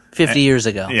school 50 years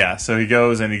ago. Yeah, so he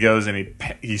goes and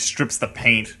he strips the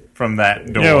paint from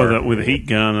that door. Yeah, with a heat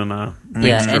gun and a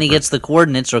and he gets the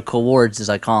coordinates, or coords as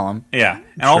I call them. Yeah.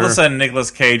 And all of a sudden, Nicolas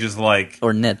Cage is like,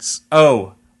 Or nits.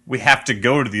 oh, we have to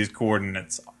go to these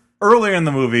coordinates. Earlier in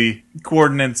the movie,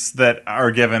 coordinates that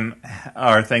are given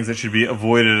are things that should be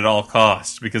avoided at all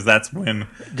costs, because that's when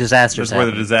Disasters that's where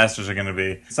the happen. disasters are going to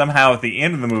be. Somehow, at the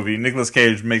end of the movie, Nicolas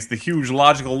Cage makes the huge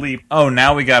logical leap. Oh,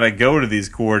 now we got to go to these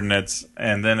coordinates,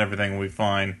 and then everything will be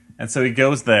fine. And so he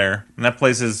goes there, and that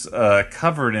place is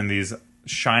covered in these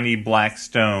shiny black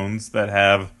stones that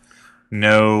have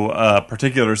no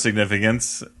particular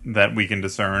significance that we can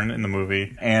discern in the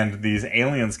movie. And these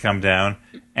aliens come down,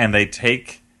 and they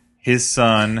take his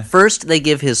son. First, they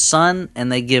give his son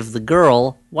and they give the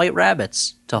girl white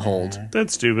rabbits to hold,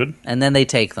 That's stupid. and then they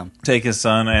take them. Take his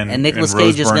son and Nicolas Rose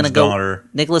Cage is going to Byrne's go. daughter.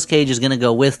 Nicolas Cage is going to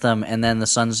go with them, and then the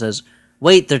son says,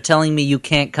 "Wait, they're telling me you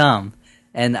can't come."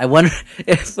 And I wonder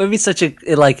if it would be such a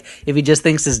like if he just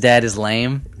thinks his dad is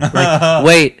lame. Like,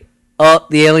 wait, oh,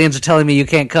 the aliens are telling me you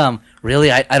can't come.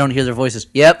 Really? I don't hear their voices.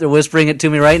 Yep, they're whispering it to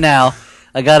me right now.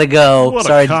 I gotta go. What a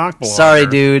Sorry, cockblocker. sorry,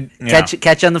 dude. Yeah.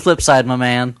 Catch you on the flip side, my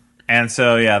man. And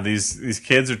so, yeah, these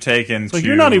kids are taken Like, to...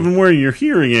 you're not even wearing your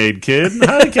hearing aid, kid.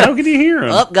 How can you hear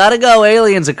him? Oh, gotta go.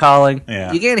 Aliens are calling.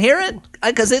 Yeah. You can't hear it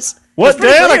because it's What,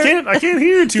 pretty Dad? clear. I can't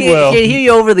hear you too Can't, well. can't hear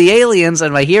you over the aliens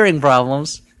and my hearing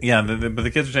problems. Yeah, but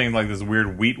the kids are taking like this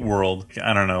weird wheat world.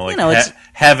 I don't know, like it's-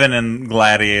 heaven and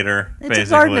Gladiator, It's basically. a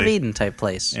Garden of Eden type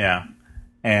place. Yeah.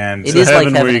 And It so- is like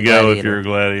Heaven where heaven you and go if Gladiator. you're a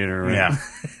gladiator, right? Yeah.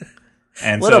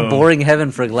 And What so a boring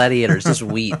heaven for gladiators. Just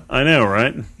wheat. I know,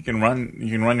 right? you can run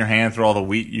your hand through all the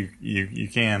wheat you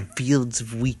can. Fields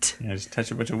of wheat. Yeah, just touch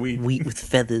a bunch of wheat. Wheat with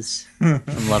feathers. From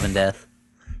Love and Death.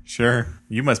 Sure.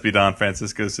 You must be Don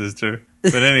Francisco's sister.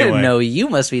 But anyway. No, you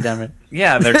must be done with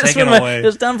Yeah, they're That's taken when away. It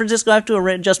was Don Francisco. I have to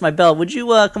adjust my belt. Would you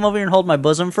come over here and hold my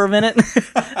bosom for a minute?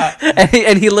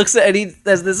 and he looks at, and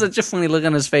there's such a funny look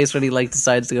on his face when he like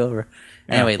decides to go over.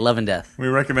 Anyway, Love and Death. We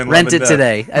recommend Rent Love it and Death.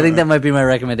 today. I think that might be my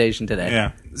recommendation today.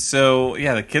 Yeah. So,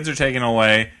 yeah, the kids are taken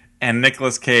away, and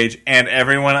Nicolas Cage and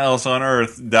everyone else on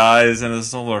Earth dies in a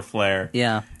solar flare.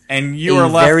 Yeah. And you a are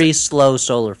left very slow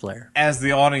solar flare. as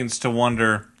the audience to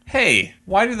wonder, hey,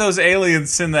 why did those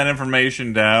aliens send that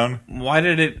information down? Why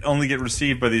did it only get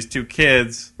received by these two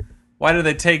kids? Why did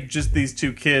they take just these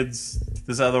two kids to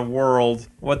this other world?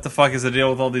 What the fuck is the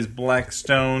deal with all these black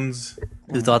stones?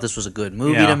 Who thought this was a good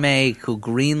movie Yeah. to make? Who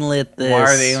greenlit this? Why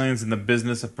are the aliens in the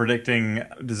business of predicting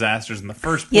disasters in the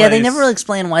first place? Yeah, they never really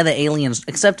explain why the aliens,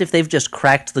 except if they've just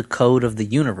cracked the code of the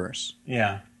universe,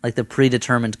 Yeah. like the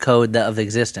predetermined code of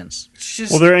existence. It's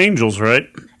just, Well, they're angels, right?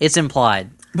 It's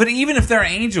implied. but even if they're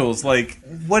angels, like,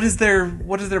 what is their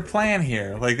plan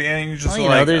here? Like, the aliens just Well,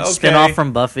 like, they're okay. spin off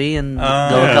from Buffy and go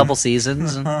yeah. a couple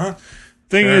seasons. And,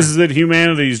 Thing Sure. is that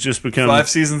humanity's just become 5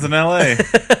 seasons in L.A.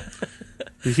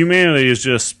 humanity is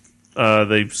just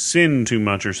they've sinned too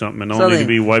much or something, and all need to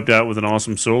be wiped out with an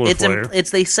awesome solar flare. it's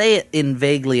they say it in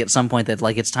vaguely at some point that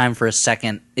like it's time for it's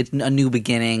a new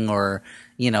beginning, or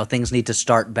things need to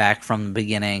start back from the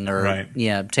beginning, or Right.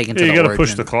 taken to Yeah, you the got to push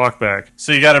origin. the clock back.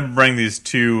 So you got to bring these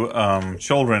two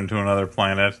children to another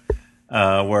planet,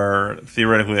 where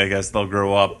theoretically, I guess, they'll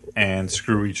grow up and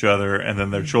screw each other, and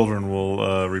then their children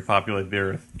will repopulate the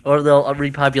Earth. Or they'll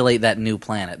repopulate that new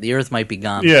planet. The Earth might be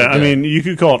gone. Yeah, for I good. mean, you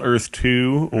could call it Earth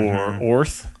 2 or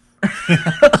Orth.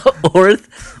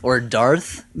 Orth or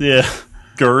Darth. Yeah.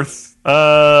 Girth.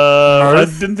 I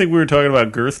didn't think we were talking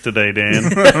about girth today, Dan.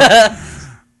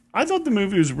 I thought the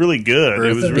movie was really good.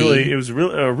 It was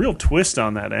a real twist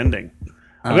on that ending.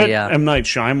 I bet yeah. M. Night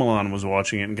Shyamalan was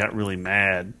watching it and got really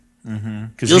mad. Mm-hmm.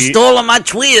 You stole my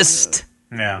twist.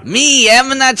 Yeah. Me, M.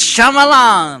 Night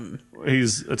Shyamalan.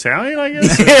 He's Italian, I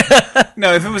guess?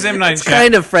 No, if it was M. Night It's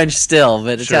kind of French still,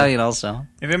 but Italian also.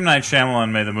 if M. Night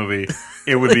Shyamalan made the movie,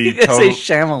 it would be You say total.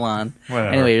 Shyamalan. Whatever.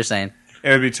 Anyway, you're saying. It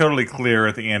would be totally clear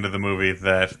at the end of the movie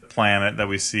that planet that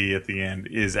we see at the end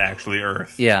is actually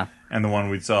Earth. Yeah. And the one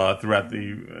we saw throughout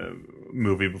the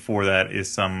movie before that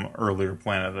is some earlier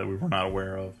planet that we were not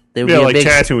aware of. There would Yeah, be a like big,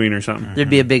 Tatooine or something. there'd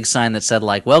be a big sign that said,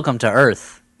 like, welcome to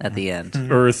Earth at the end.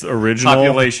 Earth original.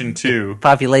 Population 2.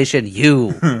 Population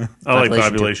U. I like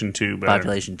Population 2 better.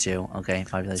 Population 2. Okay,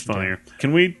 Population 2. Funnier.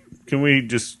 Can we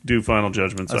just do final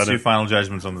judgments? Let's do final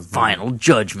judgments on this movie. Final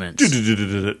judgments.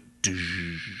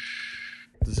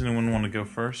 Does anyone want to go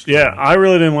first? Yeah, I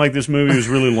really didn't like this movie. It was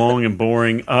really long and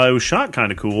boring. It was shot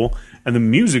kind of cool, and the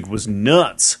music was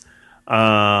nuts.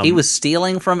 He was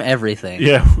stealing from everything.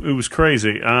 Yeah, it was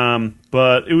crazy.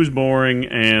 But it was boring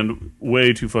and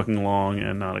way too fucking long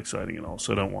and not exciting at all,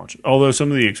 so don't watch it. Although some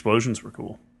of the explosions were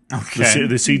cool. Okay.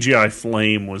 The CGI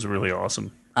flame was really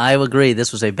awesome. I agree.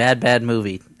 This was a bad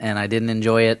movie, and I didn't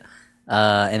enjoy it.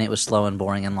 and it was slow and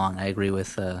boring and long. I agree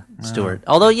with Stuart.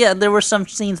 Although, yeah, there were some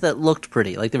scenes that looked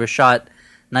pretty. Like, they were shot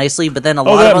nicely, but then a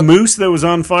lot of... moose that was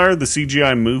on fire? The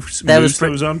CGI moose that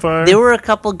was on fire? There were a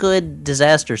couple good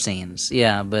disaster scenes,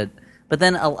 yeah, but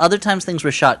then other times things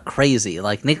were shot crazy.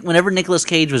 Like, whenever Nicolas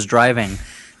Cage was driving,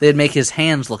 they'd make his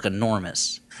hands look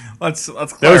enormous. Let's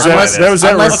clarify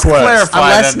Let's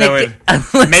clarify that they would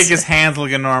make his hands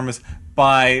look enormous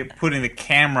by putting the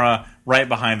camera right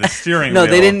behind the steering wheel.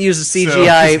 No, they didn't use a CGI. So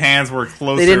his hands were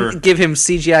closer. They didn't give him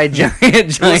CGI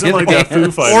giant like that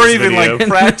Foo Fighters or even video. like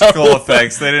practical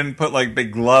effects. They didn't put like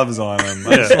big gloves on him.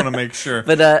 I just want to make sure.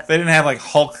 But they didn't have like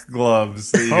Hulk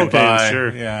gloves that you could buy.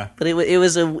 Sure. Yeah. But it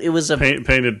was a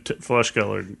painted flesh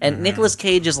colored. And Nicolas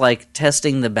Cage is like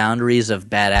testing the boundaries of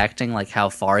bad acting, like how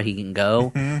far he can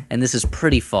go. And this is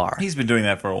pretty far. He's been doing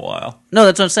that for a while. No,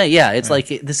 that's what I'm saying. Yeah, it's like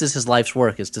this is his life's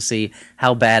work, is to see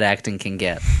how bad acting can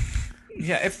get.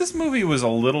 Yeah, if this movie was a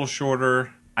little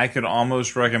shorter, I could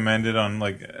almost recommend it on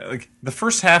like the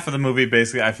first half of the movie.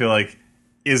 Basically, I feel like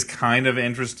is kind of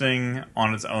interesting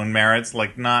on its own merits.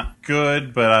 Like, not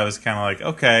good, but I was kind of like,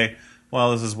 okay,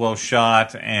 well, this is well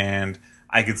shot, and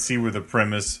I could see where the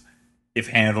premise, if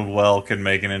handled well, could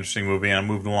make an interesting movie. And I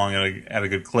moved along at a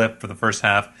good clip for the first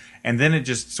half, and then it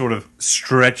just sort of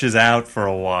stretches out for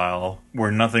a while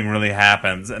where nothing really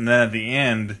happens. And then at the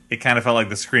end, it kind of felt like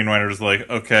the screenwriter was like,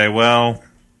 okay, well,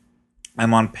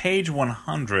 I'm on page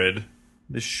 100.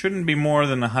 This shouldn't be more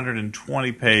than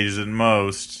 120 pages at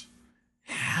most.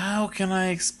 How can I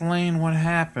explain what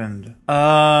happened?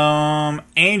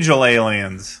 Angel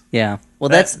aliens. Yeah. Well,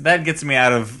 that gets me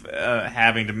out of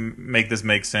having to make this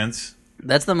make sense.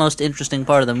 That's the most interesting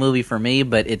part of the movie for me,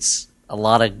 but it's a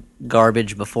lot of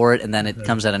garbage before it, and then it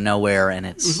comes out of nowhere, and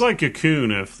It was like Cocoon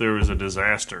if there was a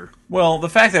disaster. Well, the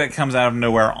fact that it comes out of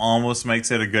nowhere almost makes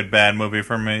it a good bad movie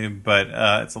for me, but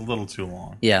it's a little too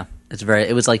long. Yeah,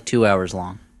 it was like 2 hours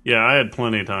long. Yeah, I had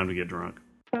plenty of time to get drunk.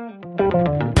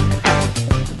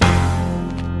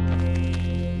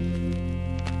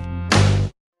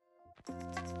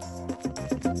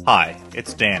 Hi,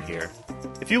 it's Dan here.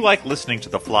 If you like listening to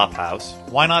The Flop House,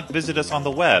 why not visit us on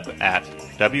the web at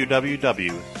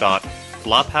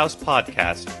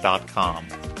www.flophousepodcast.com,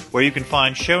 where you can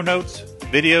find show notes,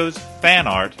 videos, fan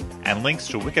art, and links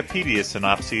to Wikipedia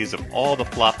synopses of all the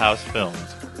Flophouse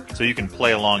films, so you can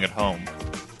play along at home.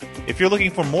 If you're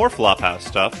looking for more Flophouse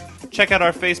stuff, check out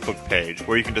our Facebook page,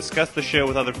 where you can discuss the show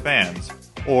with other fans,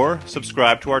 or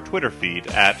subscribe to our Twitter feed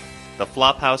at The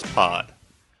Flophouse Pod.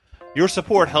 Your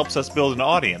support helps us build an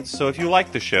audience, so if you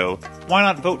like the show, why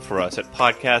not vote for us at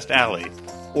Podcast Alley,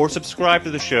 or subscribe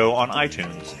to the show on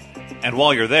iTunes. And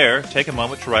while you're there, take a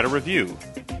moment to write a review.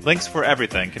 Links for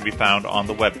everything can be found on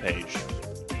the webpage.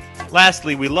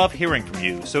 Lastly, we love hearing from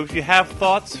you, so if you have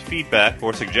thoughts, feedback,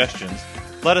 or suggestions,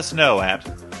 let us know at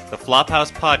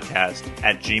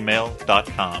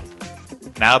theflophousepodcast@gmail.com.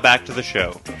 Now back to the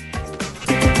show.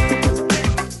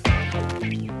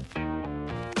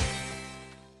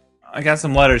 I got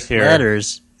some letters here.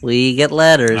 Letters. We get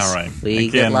letters. All right. We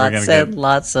Again, get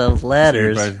lots and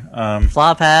letters.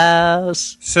 Flop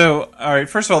House. So, all right.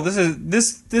 First of all,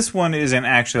 this one isn't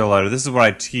actually a letter. This is what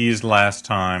I teased last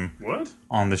time. What?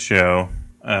 On the show.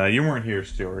 You weren't here,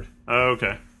 Stuart. Oh,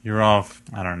 okay. You're off.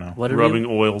 I don't know. What rubbing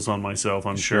oils on myself?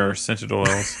 I'm sure. Scented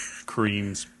oils,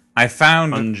 creams. I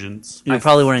found pungents. You're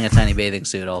probably wearing a tiny bathing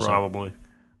suit, also. Probably.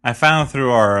 I found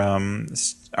through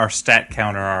our stat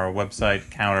counter, our website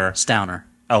counter, Stowner,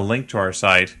 a link to our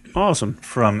site. Awesome.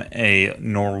 From a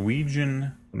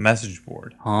Norwegian message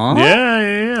board. Huh?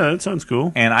 Yeah. That sounds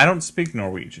cool. And I don't speak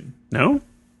Norwegian. No.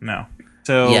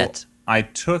 So yet. I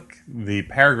took the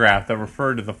paragraph that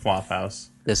referred to the Flophouse.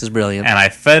 This is brilliant. And I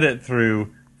fed it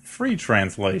through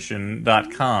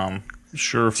freetranslation.com.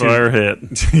 Surefire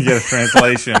hit. To get a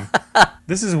translation.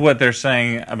 This is what they're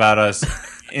saying about us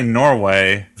in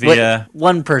Norway via...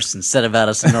 One person said about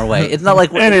us in Norway. It's not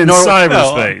like... and in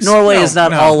cyberspace. Norway is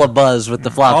not all abuzz with the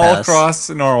Flophouse. All across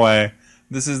Norway,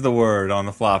 this is the word on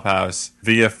the Flophouse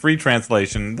via free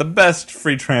translation, the best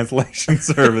free translation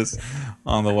service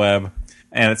on the web.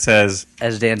 And it says...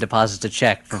 As Dan deposits a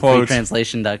check from quote,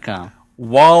 freetranslation.com.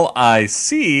 While I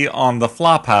see on the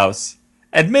Flophouse,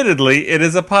 admittedly it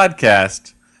is a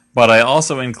podcast, but I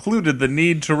also included the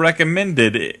need to recommend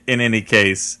it in any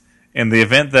case, in the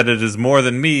event that it is more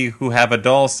than me who have a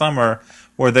dull summer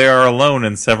where they are alone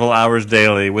in several hours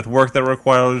daily with work that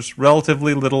requires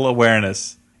relatively little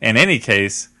awareness. In any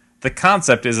case, the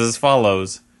concept is as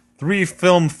follows. 3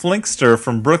 film flinkster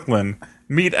from Brooklyn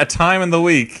meet a time in the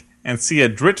week and see a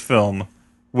Drit film,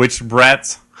 which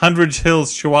brats Hundred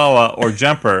Hills Chihuahua or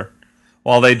Jumper,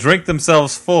 while they drink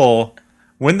themselves full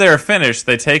When they are finished,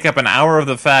 they take up an hour of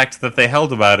the fact that they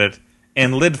held about it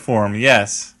in lid form,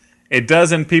 yes. It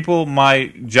does in people my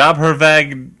job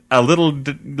hervag a little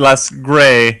less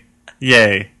gray,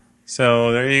 yay.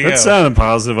 So there you go. That sounded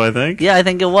positive, I think. Yeah, I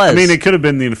think it was. I mean, it could have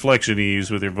been the inflection you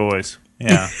used with your voice.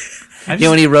 Yeah.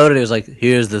 when he wrote it, it was like,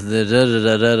 here's the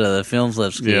film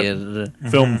flips.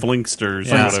 Film flinksters.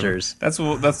 Yeah. Or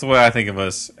whatever. That's the way I think of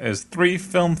us, as three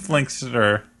film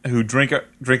flinkster who drink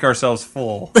ourselves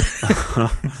full.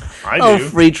 I do.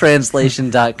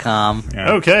 freetranslation.com.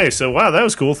 Yeah. Okay, so wow, that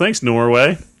was cool. Thanks,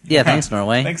 Norway. Yeah, thanks,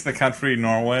 Norway. Thanks to the country,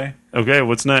 Norway. Okay,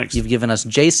 what's next? You've given us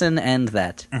Jason and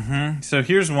that. So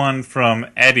here's one from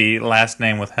Eddie, last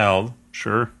name withheld.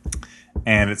 Sure.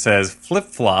 And it says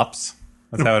flip-flops.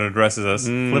 That's how it addresses us.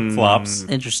 Flip-flops.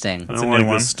 Interesting. I a don't new like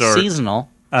one. this start. Seasonal.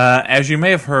 As you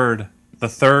may have heard, the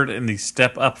third in the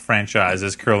Step Up franchise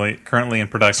is currently in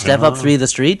production. Step Up 3 the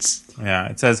Streets? Yeah,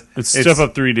 it says... It's Step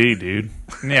Up 3D, dude.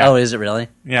 Yeah. Oh, is it really?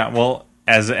 Yeah, well,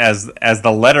 as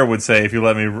the letter would say, if you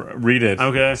let me read it,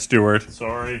 Okay. Stuart.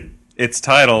 Sorry. Its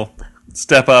title,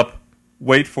 Step Up,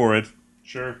 Wait for It,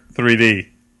 Sure. 3D.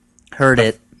 Heard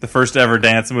it. The first ever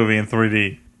dance movie in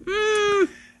 3D.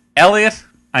 Elliot,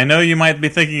 I know you might be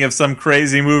thinking of some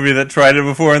crazy movie that tried it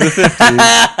before in the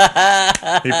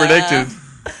 50s. He predicted.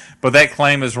 But that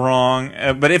claim is wrong.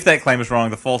 But if that claim is wrong,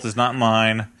 the fault is not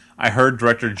mine. I heard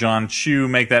director John Chu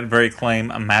make that very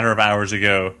claim a matter of hours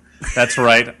ago. That's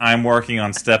right, I'm working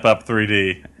on Step Up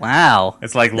 3D. Wow.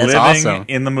 It's like That's living awesome.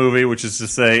 in the movie, which is to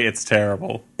say it's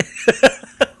terrible.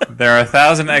 There are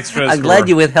 1,000 extras. I'm glad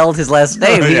you withheld his last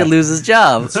name. He Yeah. could lose his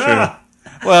job. True.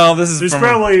 Well, this is There's from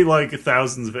probably like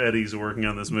thousands of Eddies working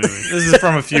on this movie. this is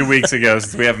from a few weeks ago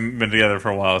since we haven't been together for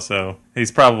a while, so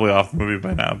he's probably off the movie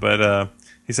by now. But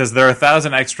he says there are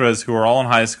 1,000 extras who are all in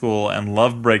high school and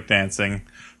love breakdancing.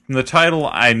 From the title,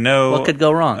 I know What could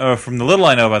go wrong? From the little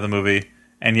I know about the movie,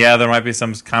 and yeah, there might be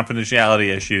some confidentiality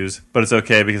issues, but it's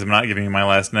okay because I'm not giving you my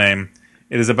last name.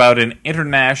 It is about an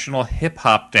international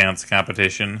hip-hop dance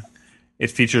competition.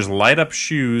 It features light-up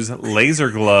shoes, laser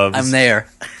gloves. I'm there.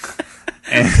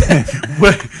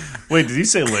 Wait, did he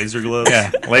say laser gloves?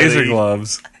 Yeah, laser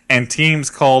gloves. And teams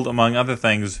called, among other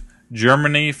things,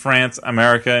 Germany, France,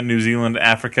 America, New Zealand,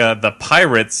 Africa, the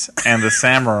Pirates, and the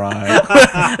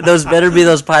Samurai. Those better be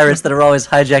those pirates that are always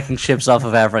hijacking ships off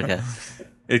of Africa.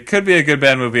 It could be a good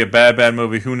bad movie, a bad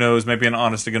movie, who knows, maybe an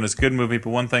honest to goodness good movie, but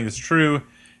one thing is true.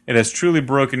 It has truly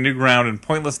broken new ground in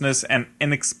pointlessness and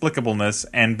inexplicableness,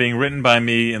 and being written by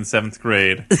me in 7th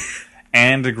grade.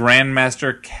 And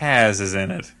Grandmaster Kaz is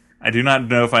in it. I do not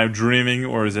know if I'm dreaming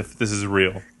or as if this is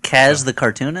real. Kaz the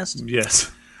cartoonist?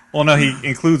 Yes. Well, no, he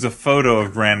includes a photo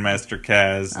of Grandmaster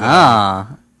Kaz.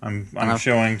 I'm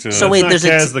showing to... So wait, It's there's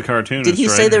not a Kaz the cartoonist. Did he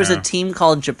say right? there was a now. team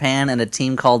called Japan and a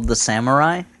team called the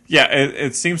Samurai? Yeah,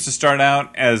 it seems to start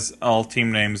out as all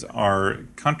team names are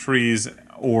countries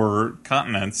or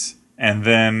continents, and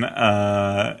then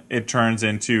it turns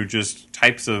into just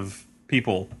types of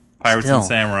people. Pirates and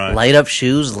samurai. Light up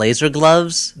shoes, laser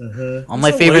gloves. All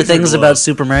my What's a favorite laser things glove? about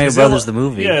Super Mario Is that Brothers what- the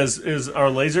movie. Yeah, are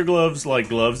laser gloves like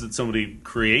gloves that somebody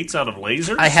creates out of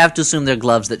lasers? I have to assume they're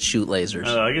gloves that shoot lasers.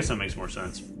 I guess that makes more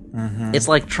sense. It's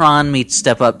like Tron meets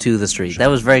Step Up to the Street.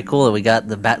 That was very cool that we got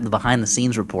the behind the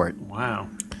scenes report. Wow.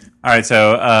 All right,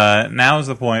 so now is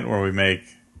the point where we make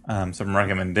some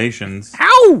recommendations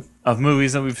Ow! of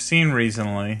movies that we've seen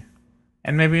recently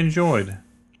and maybe enjoyed,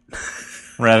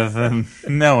 rather than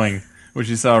knowing what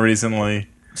you saw recently.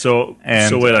 So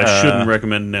wait, I shouldn't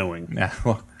recommend knowing. Yeah,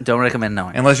 well, Don't recommend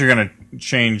knowing. unless you're going to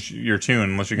change your tune,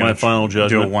 unless you're going My to final do a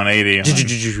judgment.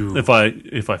 180.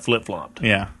 If I flip flopped,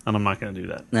 Yeah. and I'm not going to do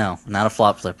that. No, not a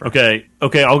flop flipper. Okay,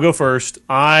 I'll go first.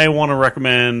 I want to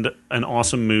recommend an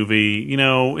awesome movie,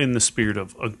 in the spirit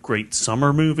of a great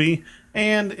summer movie,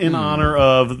 and in honor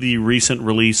of the recent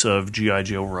release of G.I.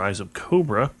 Joe Rise of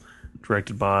Cobra,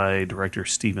 directed by director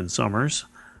Stephen Sommers.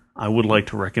 I would like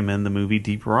to recommend the movie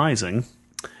Deep Rising,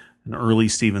 an early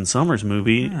Stephen Sommers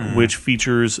movie, which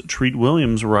features Treat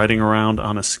Williams riding around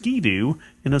on a ski-doo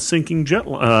in a sinking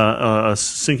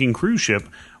sinking cruise ship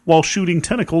while shooting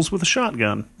tentacles with a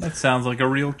shotgun. That sounds like a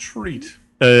real treat.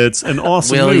 It's an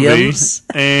awesome Williams.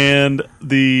 movie, and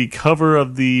the cover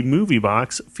of the movie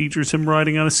box features him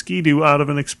riding on a ski-doo out of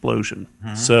an explosion.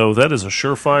 So that is a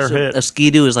surefire hit. A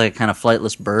ski-doo is like a kind of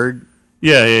flightless bird.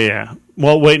 Yeah.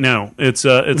 Well, wait, no, it's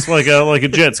like a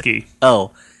jet ski.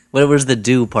 Oh, where was the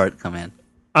do part come in?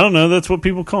 I don't know. That's what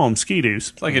people call them, ski-doos.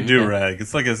 It's like a do-rag.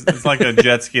 It's like a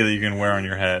jet ski that you can wear on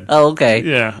your head. Oh, okay.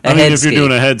 Yeah, A I mean head if you're ski.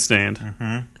 doing a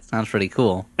headstand, Sounds pretty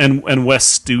cool. and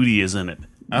Wes Studi is in it.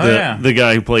 Oh, yeah. The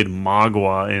guy who played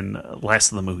Magua in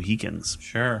Last of the Mohicans.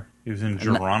 Sure. He was in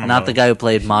Geronimo. Not the guy who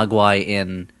played Mogwai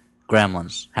in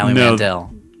Gremlins. Howie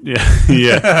Mandel.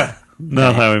 Yeah.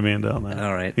 Not Howie Mandel, no.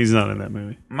 All right. He's not in that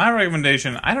movie. My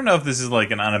recommendation, I don't know if this is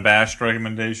like an unabashed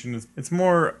recommendation. It's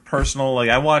more personal. Like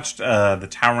I watched The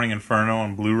Towering Inferno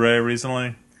on Blu-ray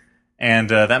recently, and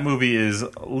that movie is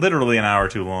literally an hour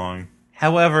too long.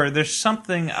 However, there's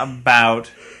something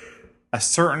about a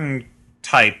certain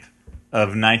type of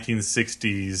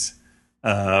 1960s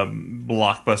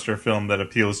blockbuster film that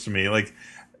appeals to me. Like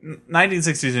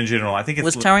 1960s in general, I think it's...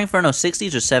 Was Towering Inferno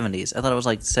 60s or 70s? I thought it was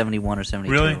like 71 or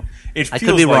 72. Really? I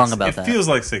could be wrong about that. It feels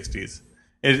like 60s.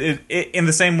 It in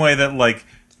the same way that, like,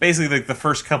 basically like the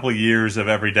first couple of years of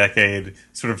every decade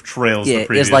sort of trails the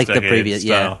previous it's like decade the previous,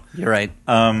 style. Yeah, you're right.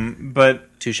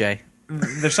 But... Touche.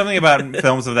 There's something about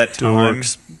films of that time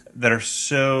that are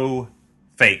so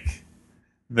fake.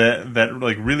 That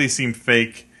like really seem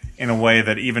fake in a way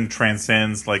that even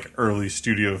transcends like early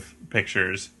studio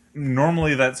pictures.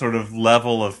 Normally that sort of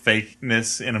level of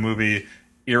fakeness in a movie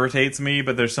irritates me,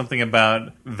 but there's something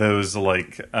about those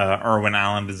like Irwin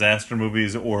Allen disaster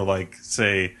movies or like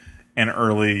say an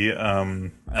early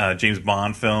James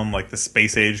Bond film, like the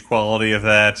space age quality of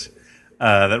that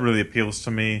really appeals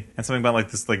to me. And something about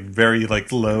like this like very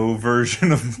like low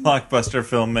version of blockbuster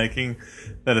filmmaking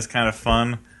that is kind of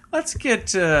fun. Let's get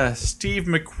Steve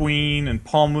McQueen and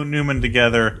Paul Newman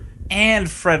together and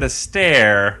Fred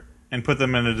Astaire and put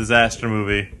them in a disaster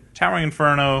movie. Towering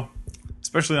Inferno,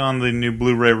 especially on the new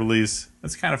Blu-ray release,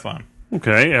 it's kind of fun.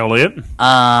 Okay, Elliot.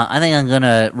 I think I'm going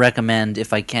to recommend,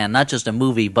 if I can, not just a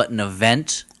movie, but an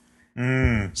event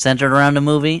centered around a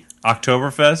movie.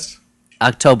 Oktoberfest?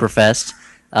 Oktoberfest.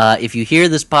 If you hear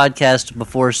this podcast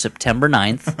before September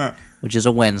 9th, which is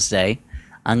a Wednesday,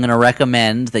 I'm going to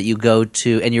recommend that you go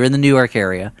to, and you're in the New York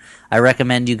area, I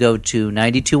recommend you go to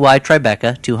 92Y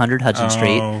Tribeca, 200 Hudson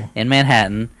Street in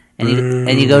Manhattan,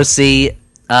 and you go see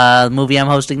the movie I'm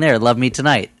hosting there, Love Me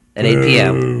Tonight, at 8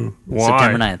 p.m. Why?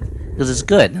 September 9th. Because it's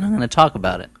good, and I'm going to talk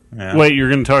about it. Yeah. Wait, you're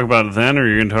going to talk about it then, or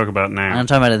you're going to talk about it now? I'm going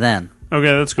to talk about it then. Okay,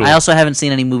 that's cool. I also haven't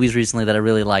seen any movies recently that I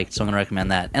really liked, so I'm going to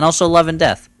recommend that. And also Love and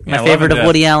Death, my Love favorite and of Death.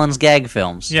 Woody Allen's gag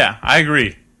films. Yeah, I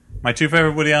agree. My two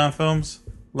favorite Woody Allen films,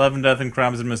 Love and Death and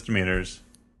Crimes and Misdemeanors.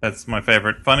 That's my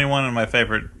favorite funny one and my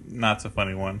favorite not so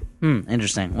funny one.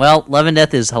 Interesting. Well, Love and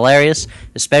Death is hilarious,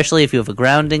 especially if you have a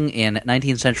grounding in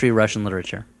 19th century Russian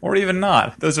literature. Or even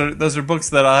not. Those are books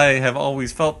that I have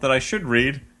always felt that I should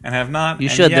read and have not. You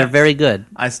and should. yet They're very good.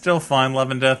 I still find Love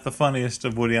and Death the funniest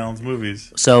of Woody Allen's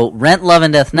movies. So rent Love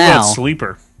and Death What about now.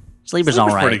 Sleeper? Sleeper's all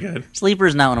right. pretty good.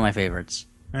 Sleeper's not one of my favorites.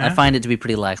 Yeah? I find it to be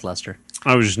pretty lackluster.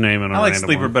 I was just naming a I like random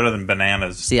Sleeper one. better than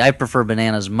Bananas. See, I prefer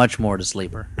Bananas much more to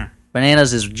Sleeper.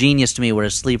 Bananas is genius to me,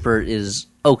 whereas Sleeper is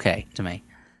okay to me.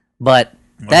 But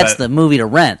that's the movie to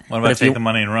rent. What But about if Take you, the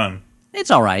Money and Run? It's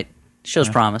all right. Shows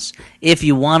promise. If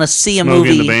you want to see a Smokey movie,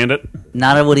 and the Bandit.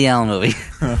 not a Woody Allen movie,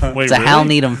 Wait, it's a really? Hal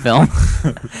Needham film.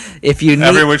 If you need,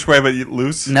 Every Which Way But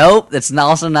Loose? nope, it's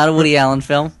also not a Woody Allen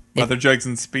film. Mother Jugs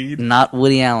and Speed? Not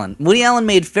Woody Allen. Woody Allen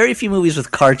made very few movies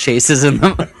with car chases in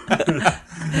them.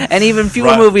 And even fewer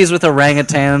Right. movies with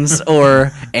orangutans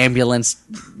or ambulance,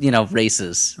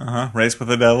 races. Race with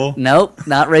the Devil? Nope,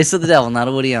 not Race of the Devil, not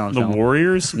a Woody Allen The film.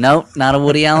 Warriors? Nope, not a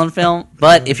Woody Allen film.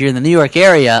 But if you're in the New York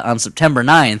area on September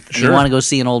 9th and you Sure. want to go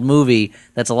see an old movie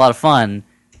that's a lot of fun,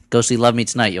 go see Love Me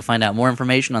Tonight. You'll find out more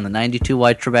information on the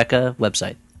 92Y Tribeca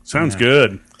website. Sounds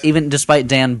good. Even despite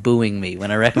Dan booing me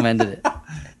when I recommended it.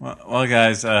 Well,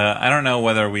 guys, I don't know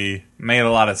whether we made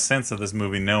a lot of sense of this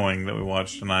movie knowing that we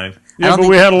watched tonight. Yeah, don't but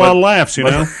think- we had a lot of laughs, you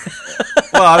know?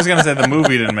 Well, I was going to say the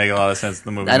movie didn't make a lot of sense. The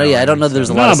movie, I know, I don't know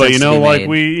there's a lot No, of but sense you to know, be like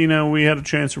made. we had a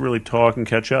chance to really talk and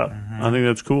catch up. I think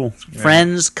that's cool.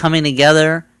 Friends coming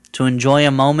together to enjoy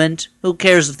a moment. Who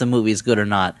cares if the movie's good or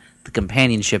not? The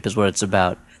companionship is what it's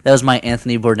about. That was my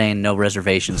Anthony Bourdain no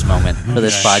reservations moment for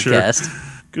this podcast.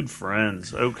 Good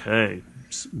friends. Okay.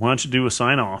 Why don't you do a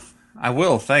sign off? I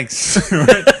will, thanks.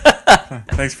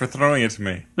 Thanks for throwing it to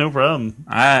me. No problem.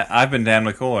 I've been Dan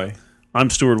McCoy.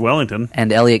 I'm Stuart Wellington.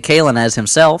 And Elliot Kalin as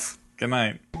himself. Good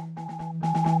night.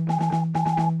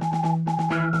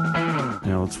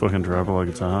 Yeah, let's fucking drop it like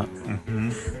it's hot.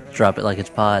 Drop it like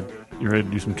it's pod. You ready to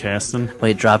do some casting?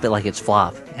 Wait, drop it like it's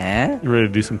flop. Eh? You ready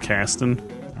to do some casting?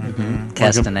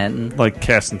 Castanetin. Like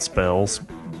casting spells,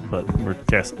 but we're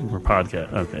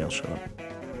podcast. Okay, I'll shut up.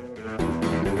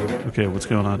 Okay, what's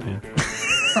going on, Dan?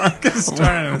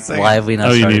 Starting in a second. Why have we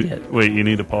not you started need yet? wait. You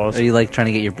need to pause. Are you like trying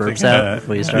to get your burps out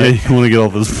before you start? Yeah, you want to get all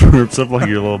those burps up like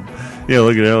your little. Yeah,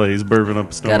 look at Ellie. He's burping up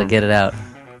a storm. Gotta get it out.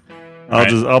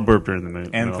 I'll burp during the night.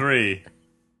 And 3,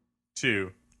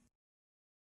 2.